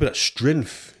give people that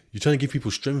strength. You're trying to give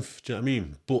people strength, do you know what I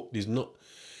mean? But there's not,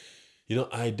 you're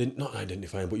not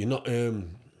identifying, but you're not,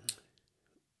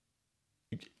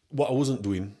 what I wasn't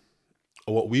doing,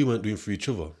 or what we weren't doing for each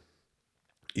other,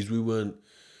 is we weren't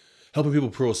helping people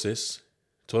process,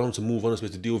 to allow them to move on, to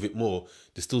deal with it more.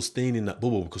 They're still staying in that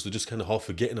bubble because they're just kind of half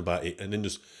forgetting about it, and then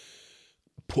just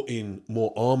putting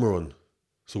more armor on.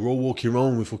 So we're all walking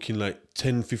around with fucking like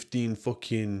 10, 15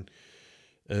 fucking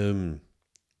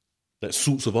like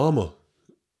suits of armor.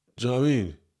 Do you know what I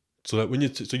mean? So like when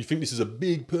you so you think this is a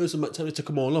big person, by the time they take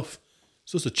them all off,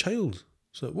 it's just a child.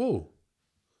 It's like, whoa,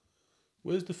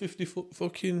 where's the 50-foot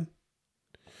fucking?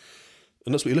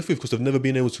 And that's what you're left with because they've never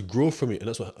been able to grow from it, and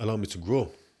that's what allowed me to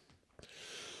grow.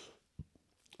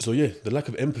 So yeah, the lack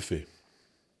of empathy.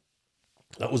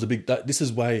 That was a big. This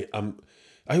is why I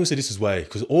always say this is why,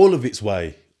 because all of it's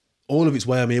why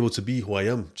I'm able to be who I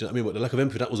am. Do you know what I mean? But the lack of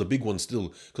empathy, that was a big one still.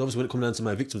 Because obviously when it comes down to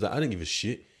my victims, I didn't give a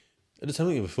shit. At the time,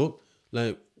 I didn't give a fuck.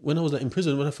 Like when I was like in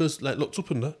prison, when I first like locked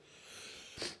up and that,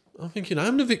 I'm thinking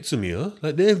I'm the victim here.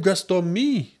 Like they've grasped on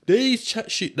me. They chat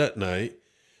shit that night.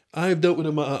 I've dealt with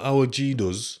them at our G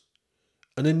does,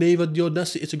 and then they've had the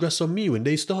audacity to grasp on me when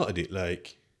they started it.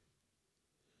 Like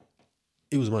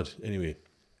it was mad. Anyway.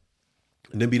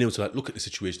 And then being able to like look at the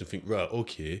situation and think, right,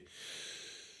 okay.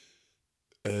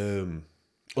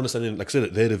 Understanding, like I said,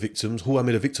 that they're the victims. Who I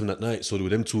made a victim that night. So there were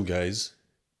them two guys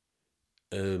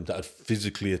that had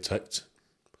physically attacked.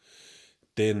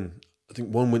 Then I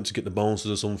think one went to get the bouncers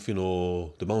or something,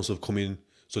 or the bouncers have come in.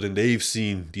 So then they've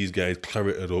seen these guys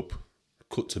claret up,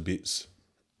 cut to bits.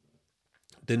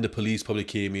 Then the police probably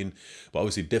came in, but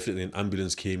obviously definitely an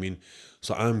ambulance came in.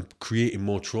 So I'm creating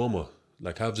more trauma.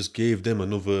 Like I've just gave them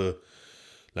another...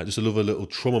 Like just another little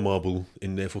trauma marble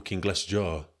in their fucking glass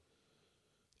jar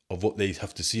of what they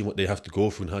have to see and what they have to go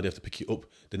through and how they have to pick it up.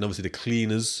 Then obviously the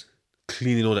cleaners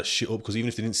cleaning all that shit up, because even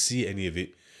if they didn't see any of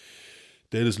it,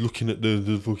 they're just looking at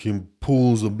the fucking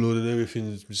pools of blood and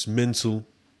everything. It's just mental.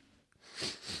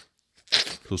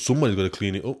 So somebody's got to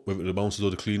clean it up, whether the bouncers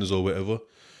or the cleaners or whatever.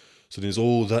 So there's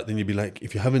all that. Then you'd be like,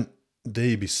 if you haven't,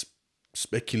 they'd be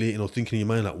speculating or thinking in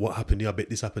your mind like, what happened? Yeah, I bet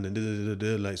this happened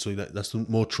and like, so that's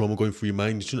more trauma going through your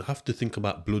mind. You shouldn't have to think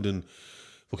about blood and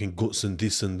fucking guts and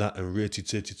this and that and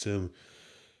term.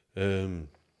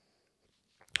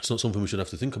 It's not something we should have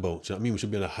to think about. Do you know what I mean? We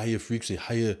should be on a higher frequency,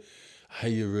 higher,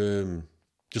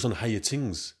 just on higher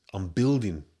things. I'm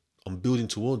building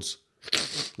towards.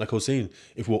 Like I was saying,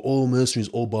 if we're all mercenaries,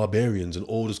 all barbarians, and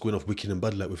all just going off wicked and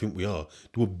bad like we think we are,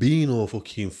 there would be no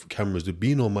fucking cameras, there'd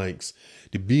be no mics,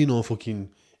 there'd be no fucking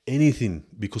anything,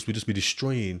 because we'd just be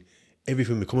destroying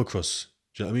everything we come across.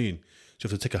 Do you know what I mean? So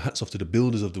you have to take our hats off to the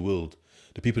builders of the world,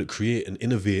 the people that create and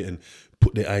innovate and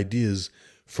put their ideas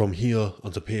from here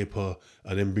onto paper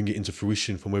and then bring it into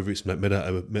fruition, from whether it's made out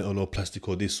of metal or plastic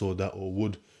or this or that or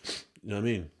wood. You know what I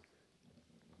mean?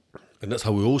 And that's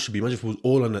how we all should be. Imagine if we was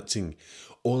all on that thing,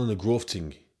 all on the growth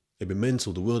thing. It'd be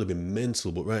mental. The world would be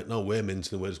mental. But right now we're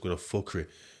mental and we're just going to fuckery.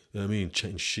 You know what I mean?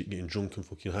 Chatting shit, getting drunk and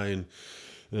fucking high and,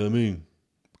 you know what I mean?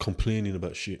 Complaining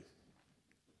about shit.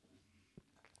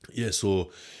 Yeah, so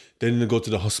then they go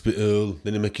to the hospital,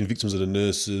 then they're making victims of the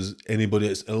nurses. Anybody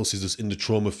else is just in the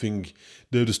trauma thing.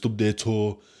 They've just stubbed their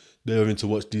toe. They're having to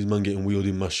watch these men getting wheeled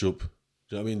in mash up. Do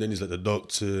you know what I mean? Then it's like the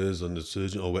doctors and the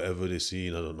surgeon or whatever they're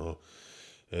seeing, I don't know.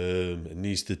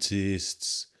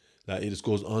 Anaesthetists, like it just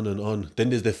goes on and on.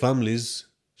 Then there's their families.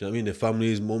 Do you know what I mean? Their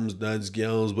families, mums, dads,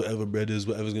 girls, whatever, brothers,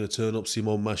 whatever's going to turn up, see them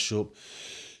all mash up.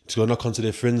 To go knock onto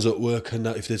their friends at work and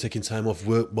that, if they're taking time off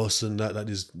work, boss and that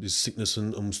there's sickness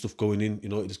and stuff going in. You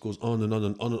know, it just goes on and on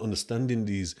and on. And understanding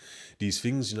these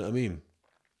things, you know what I mean?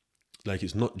 Like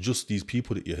it's not just these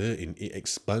people that you're hurting; it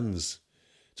expands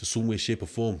to some way, shape, or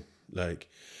form. Like.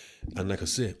 And like I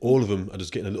say, all of them are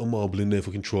just getting a little marble in their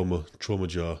fucking trauma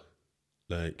jar.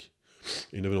 Like,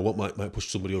 you never know what might push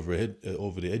somebody over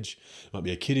the edge. It might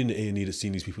be a kid in the A&E that's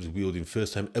seen these people just wielding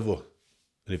first time ever.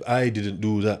 And if I didn't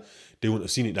do that, they wouldn't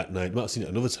have seen it that night. They might have seen it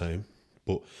another time,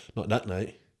 but not that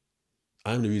night.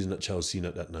 I'm the reason that child's seen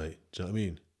it that night. Do you know what I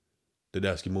mean?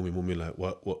 They're asking mummy, like,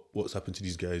 what's happened to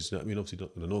these guys? Do you know what I mean? Obviously,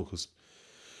 not going to know, because...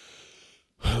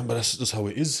 But that's just how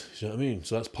it is. Do you know what I mean?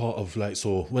 So that's part of, like,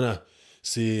 so when I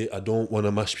say I don't want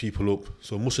to mash people up,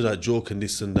 so much of that joke and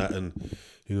this and that, and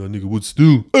you know, a nigga would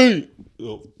still, hey, you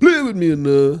know, play with me and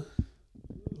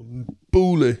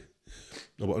bully.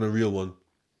 No, but on a real one,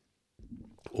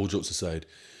 all jokes aside,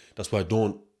 that's why I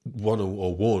don't want to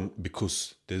or won't,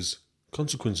 because there's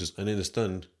consequences, and I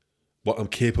understand what I'm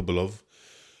capable of.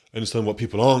 I understand what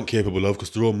people aren't capable of, because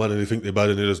they're all mad and they think they're bad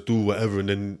and they just do whatever, and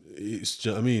then it's, do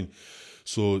you know what I mean?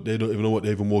 So they don't even know what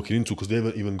they're even walking into, because they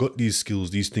haven't even got these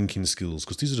skills, these thinking skills,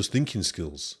 because these are just thinking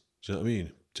skills. Do you know what I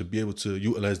mean? To be able to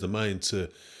utilize the mind to,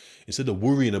 instead of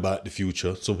worrying about the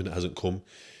future, something that hasn't come,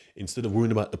 instead of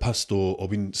worrying about the past or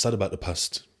being sad about the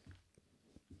past,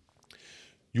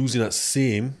 using those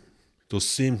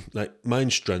same like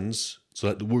mind strands, so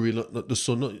like the worry,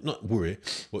 not worry,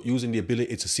 but using the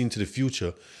ability to see into the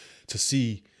future, to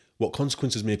see what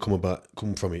consequences may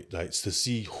come from it, like to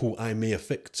see who I may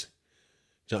affect.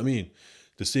 Do you know what I mean?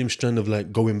 the same strand of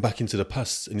like going back into the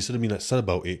past, and instead of being like sad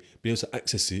about it, being able to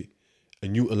access it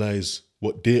and utilize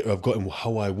what data I've got and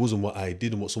how I was and what I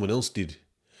did and what someone else did.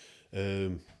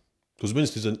 Because when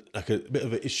there's like a bit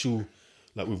of an issue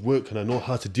like with work, and I know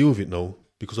how to deal with it now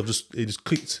because it just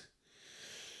clicked.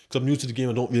 Because I'm new to the game,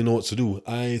 I don't really know what to do.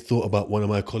 I thought about one of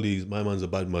my colleagues. My man's a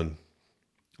bad man,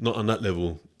 not on that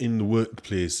level. In the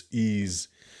workplace, he's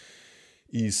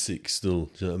sick still.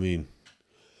 Do you know what I mean?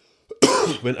 We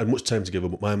haven't had much time together,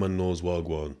 but my man knows what I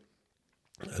go on,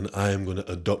 and I am gonna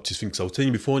adopt his thing. Because I was telling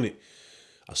you before, innit?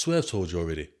 I swear I've told you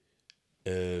already.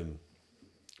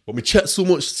 But we chat so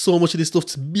much of this stuff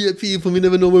to be people. We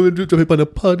never know when we drop it on a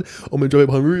pod or we drop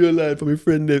it on real life for my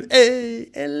friend them. Hey,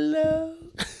 hello.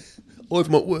 Or if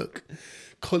I'm at work,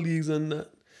 colleagues and that.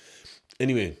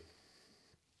 Anyway,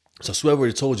 so I swear I've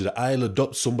already told you that I'll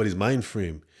adopt somebody's mind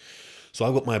frame. So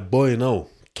I've got my boy now,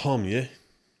 Tom, yeah?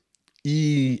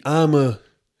 I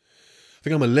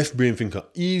think I'm a left brain thinker.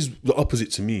 He's the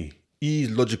opposite to me. He's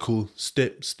logical,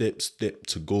 step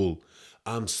to goal.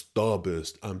 I'm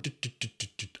starburst.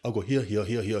 I'll go here,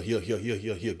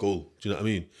 goal. Do you know what I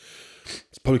mean?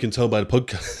 Probably can tell by the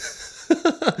podcast.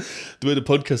 The way the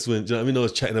podcast went, do you know what I mean? I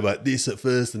was chatting about this at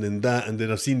first and then that, and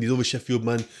then I've seen these other Sheffield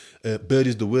man, Bird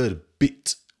is the word,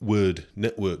 Bit Word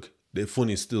Network. They're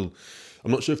funny still. I'm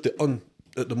not sure if they're on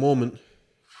at the moment,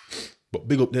 but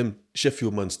big up them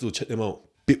Sheffield man still, check them out.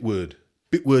 Bit Word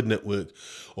Network,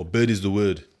 or Bird is the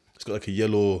word. It's got like a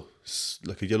yellow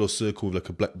circle with like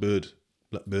a black bird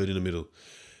in the middle.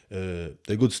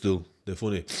 They're good still. They're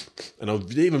funny. And I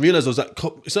didn't even realise I was like,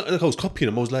 it's not like I was copying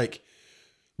them. I was like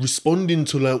responding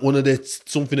to like one of their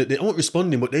something that I wasn't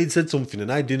responding, but they said something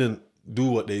and I didn't do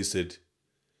what they said.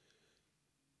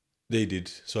 They did.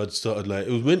 So I started like,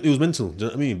 it was mental. Do you know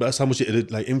what I mean? But that's how much it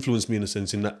had like influenced me in a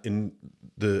sense in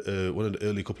the one of the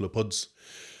early couple of pods.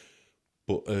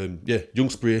 But yeah, Young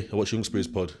Spray, I watch Young Spray's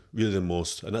pod, really than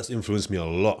most, and that's influenced me a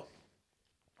lot.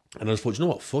 And I just thought, you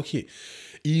know what, fuck it.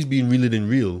 He's been realer than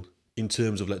real in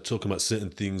terms of like talking about certain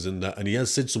things and that, and he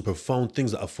has said some profound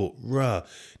things that I thought,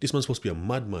 this man's supposed to be a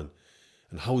madman.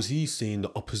 And how is he saying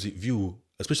the opposite view,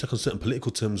 especially like on certain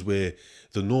political terms where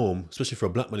the norm, especially for a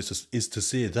black man, is to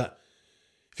say that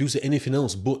if you say anything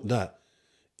else but that,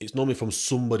 it's normally from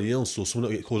somebody else, or someone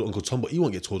that get called Uncle Tom, but he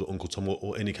won't get told Uncle Tom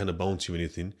or any kind of bounty or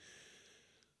anything.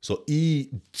 So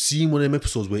he seen one of them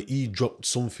episodes where he dropped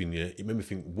something, yeah, it made me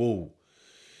think, whoa,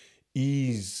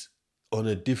 he's on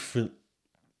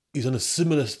a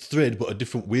similar thread but a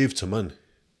different wave to man.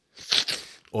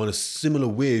 Or on a similar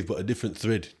wave but a different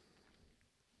thread.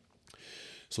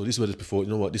 So this is what it's before, you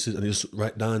know what, this is, and it's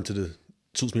right down to the,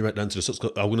 suits me right down to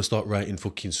the, I'm going to start writing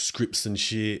fucking scripts and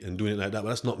shit and doing it like that, but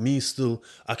that's not me still.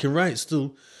 I can write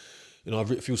still. You know, I've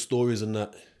written a few stories and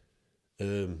that.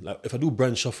 Like if I do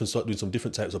branch off and start doing some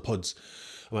different types of pods,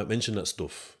 I might mention that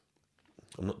stuff.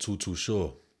 I'm not too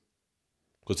sure.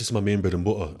 Because this is my main bread and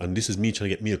butter, and this is me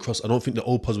trying to get me across. I don't think the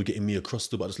old pods were getting me across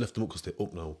still, but I just left them up because they're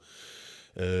up now.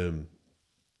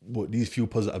 But these few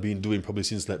pods that I've been doing probably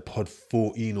since like pod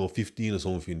 14 or 15 or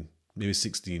something, maybe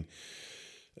 16.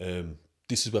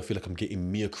 This is where I feel like I'm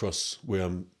getting me across, where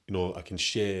I'm, you know, I can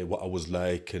share what I was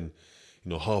like and, you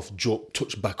know, half joke,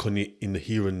 touch back on it in the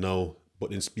here and now, but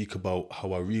then speak about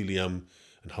how I really am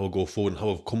and how I go forward and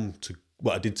how I've come to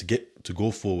what I did to get to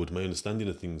go forward, my understanding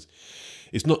of things.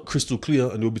 It's not crystal clear,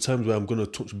 and there'll be times where I'm going to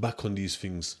touch back on these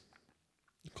things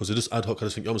because they're just ad hoc. I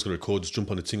just think, I'm just going to record, just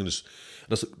jump on the thing, and just,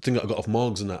 that's the thing that I got off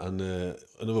Morgs and that, and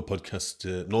another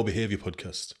podcast, No Behaviour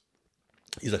podcast.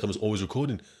 He's like, I'm just always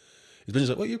recording. His Benji's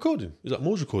like, what are you recording? He's like, I'm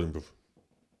always recording, bro.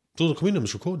 Don't come in, I'm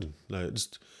just recording. Like,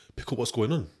 just pick up what's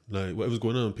going on. Like, whatever's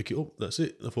going on, pick it up. That's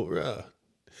it. And I thought, rah.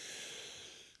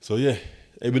 So yeah,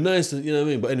 it'd be nice to, you know what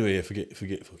I mean? But anyway,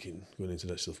 forget fucking going into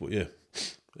that stuff. But yeah.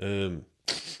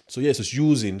 So yes, it's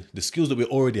using the skills that we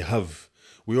already have.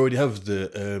 We already have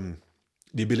the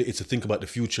ability to think about the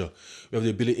future. We have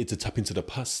the ability to tap into the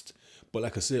past. But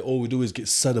like I say, all we do is get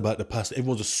sad about the past.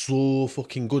 Everyone's just so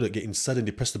fucking good at getting sad and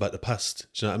depressed about the past.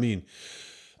 Do you know what I mean?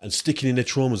 And sticking in their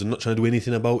traumas and not trying to do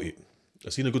anything about it.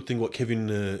 I've seen a good thing what Kevin,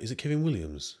 is it Kevin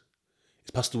Williams?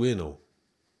 He's passed away now.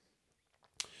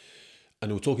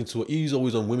 And they were talking to, he's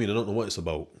always on women, I don't know what it's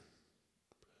about.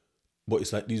 But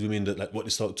it's like these women that like what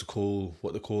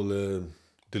they call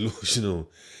delusional.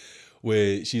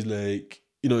 Where she's like,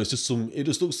 you know, it's just it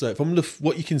just looks like, from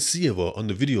what you can see of her on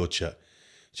the video chat,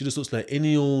 she just looks like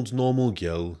any old normal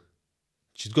girl.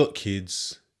 She's got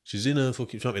kids. She's in her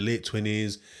fucking late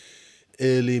 20s,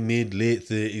 early, mid, late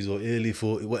 30s or early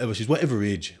 40s, whatever. She's whatever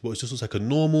age. But it just looks like a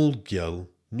normal girl,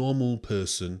 normal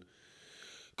person.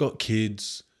 Got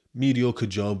kids, mediocre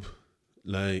job,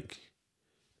 like,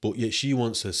 but yet she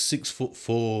wants a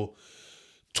 6'4",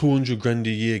 200 grand a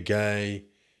year guy.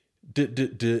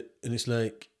 And it's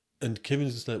like, and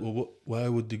Kevin's just like, well, why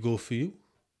would they go for you?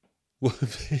 Well,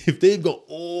 if they've got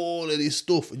all of this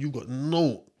stuff and you've got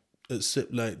no,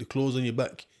 except like the clothes on your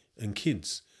back and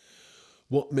kids,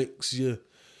 what makes you?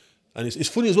 And it's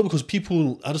funny as well because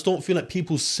I just don't feel like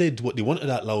people said what they wanted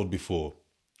out loud before.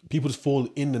 People just fall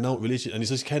in and out relationship, and it's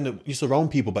just kind of, you're around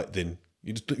people back then.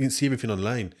 You didn't see everything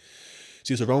online.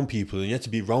 So you're around people, and you had to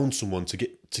be around someone to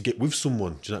get with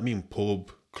someone. Do you know what I mean?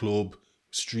 Pub, club,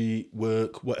 street,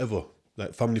 work, whatever.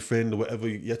 Like family friend or whatever.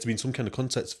 You had to be in some kind of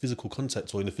contact, physical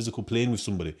contact, or in a physical plane with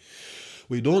somebody.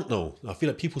 We don't know. I feel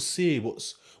like people say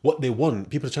what they want.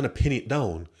 People are trying to pin it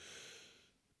down.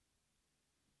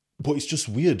 But it's just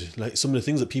weird. Like some of the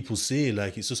things that people say,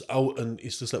 like it's just out, and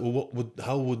it's just like, well,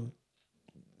 how would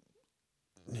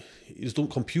it just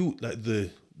don't compute? Like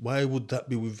why would that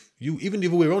be with you? Even the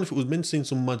other way around, if it was men saying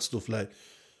some mad stuff, like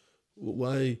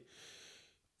why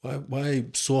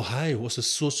so high? What's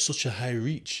such a high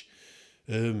reach?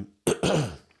 But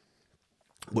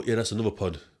yeah, that's another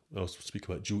pod. I'll speak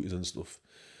about duties and stuff.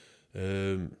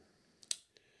 But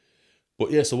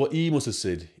yeah, so what he must have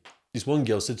said, this one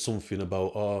girl said something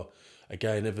about, a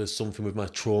guy never something with my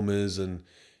traumas, and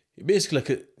basically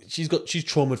like she's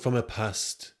traumatized from her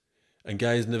past, and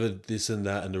guys never this and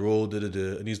that, and they're all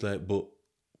da-da-da. And he's like, but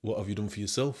what have you done for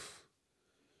yourself?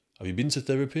 Have you been to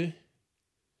therapy?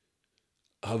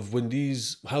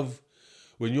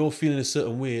 When you're feeling a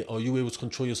certain way, are you able to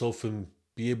control yourself and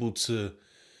be able to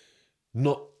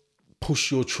not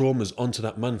push your traumas onto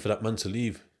that man for that man to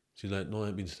leave? She's like, no, I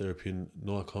ain't been to therapy, and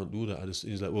no, I can't do that.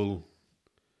 He's like, well,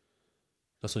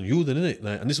 that's on you then, isn't it?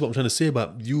 Like, and this is what I'm trying to say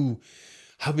about you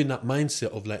having that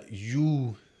mindset of like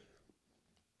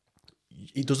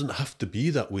it doesn't have to be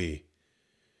that way.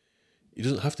 It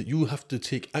doesn't have to. You have to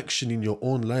take action in your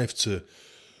own life to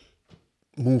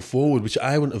move forward, which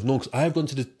I wouldn't have known because I've gone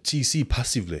to the TC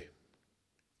passively.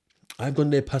 I've gone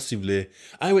there passively.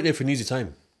 I went there for an easy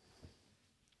time.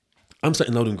 I'm sat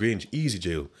in Loudon Grange, easy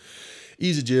jail,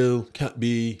 Cat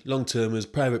B, long-termers,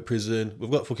 private prison.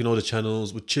 We've got fucking all the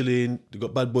channels. We're chilling. We've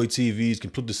got bad boy TVs. You can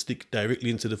plug the stick directly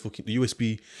into the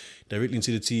USB, directly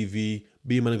into the TV.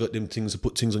 B-man got them things to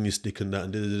put things on your stick and that.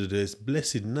 And it's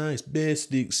blessed, nice, bare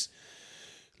sticks.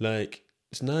 Like,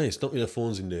 it's nice. Don't need the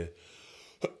phones in there.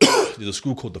 There's a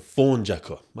screw called the phone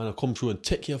jacker. Man, I'll come through and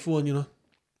take your phone, you know.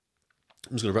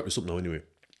 I'm just going to wrap this up now anyway.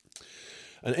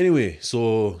 And anyway,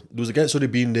 so there was a guy that's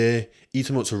already been there, he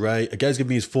told me what to write. A guy's given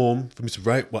me his form for me to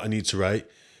write what I need to write.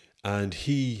 And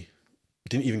he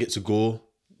didn't even get to go.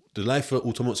 The lifer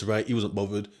who told me what to write, he wasn't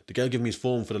bothered. The guy gave me his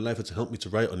form for the lifer to help me to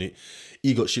write on it.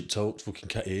 He got shipped out, fucking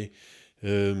cat A.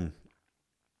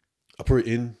 I put it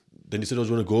in. Then he said I was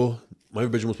going to go. My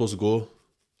bedroom was supposed to go,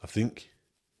 I think.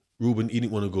 Ruben, he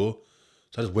didn't want to go.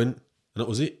 So I just went, and that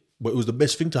was it. But it was the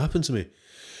best thing to happen to me.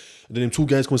 And then them two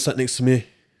guys come and sat next to me.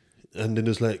 And then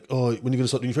there's like, oh, when are you going to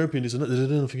start doing therapy? And this and that.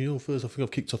 I'm thinking, first, I think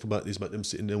I've kicked off about this, about them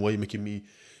sitting there. Why are you making me,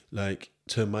 like,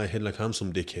 turn my head like I'm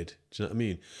some dickhead? Do you know what I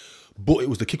mean? But it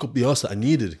was the kick up the arse that I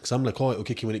needed. Because I'm like, oh, it'll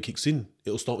kick in when it kicks in.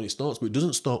 It'll start when it starts. But it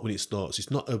doesn't start when it starts.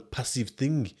 It's not a passive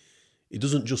thing. It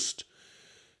doesn't just...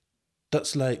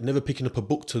 That's like never picking up a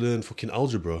book to learn fucking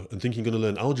algebra and thinking you're going to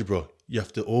learn algebra. You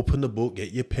have to open the book,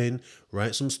 get your pen,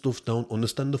 write some stuff down,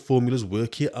 understand the formulas,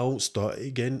 work it out, start it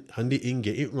again, hand it in,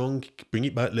 get it wrong, bring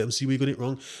it back, let them see where you got it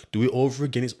wrong, do it over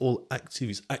again. It's all active.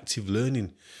 It's active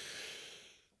learning.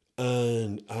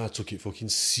 And I took it fucking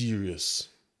serious.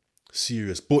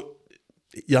 But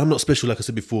yeah, I'm not special like I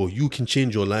said before. You can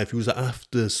change your life. You have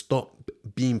to stop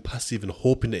being passive and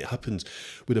hoping that it happens.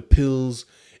 With the pills,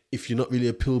 if you're not really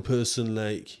a pill person,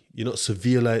 like you're not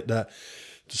severe like that,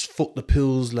 just fuck the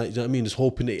pills, like, do you know what I mean? Just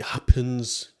hoping that it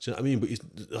happens. Do you know what I mean? But it's,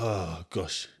 oh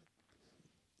gosh.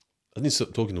 I need to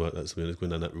stop talking about that, so I'm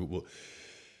going down that route, but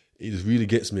it just really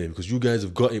gets me because you guys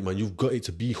have got it, man. You've got it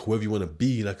to be whoever you want to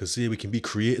be. Like I say, we can be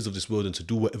creators of this world and to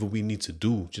do whatever we need to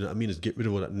do. Do you know what I mean? Just get rid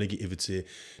of all that negativity.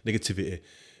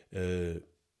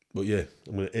 But yeah,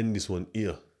 I'm going to end this one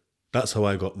here. That's how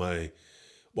I got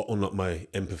what unlocked my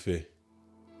empathy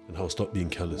and how I stopped being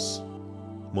callous.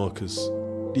 Marcus,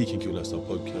 DKQ Lifestyle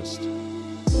Podcast.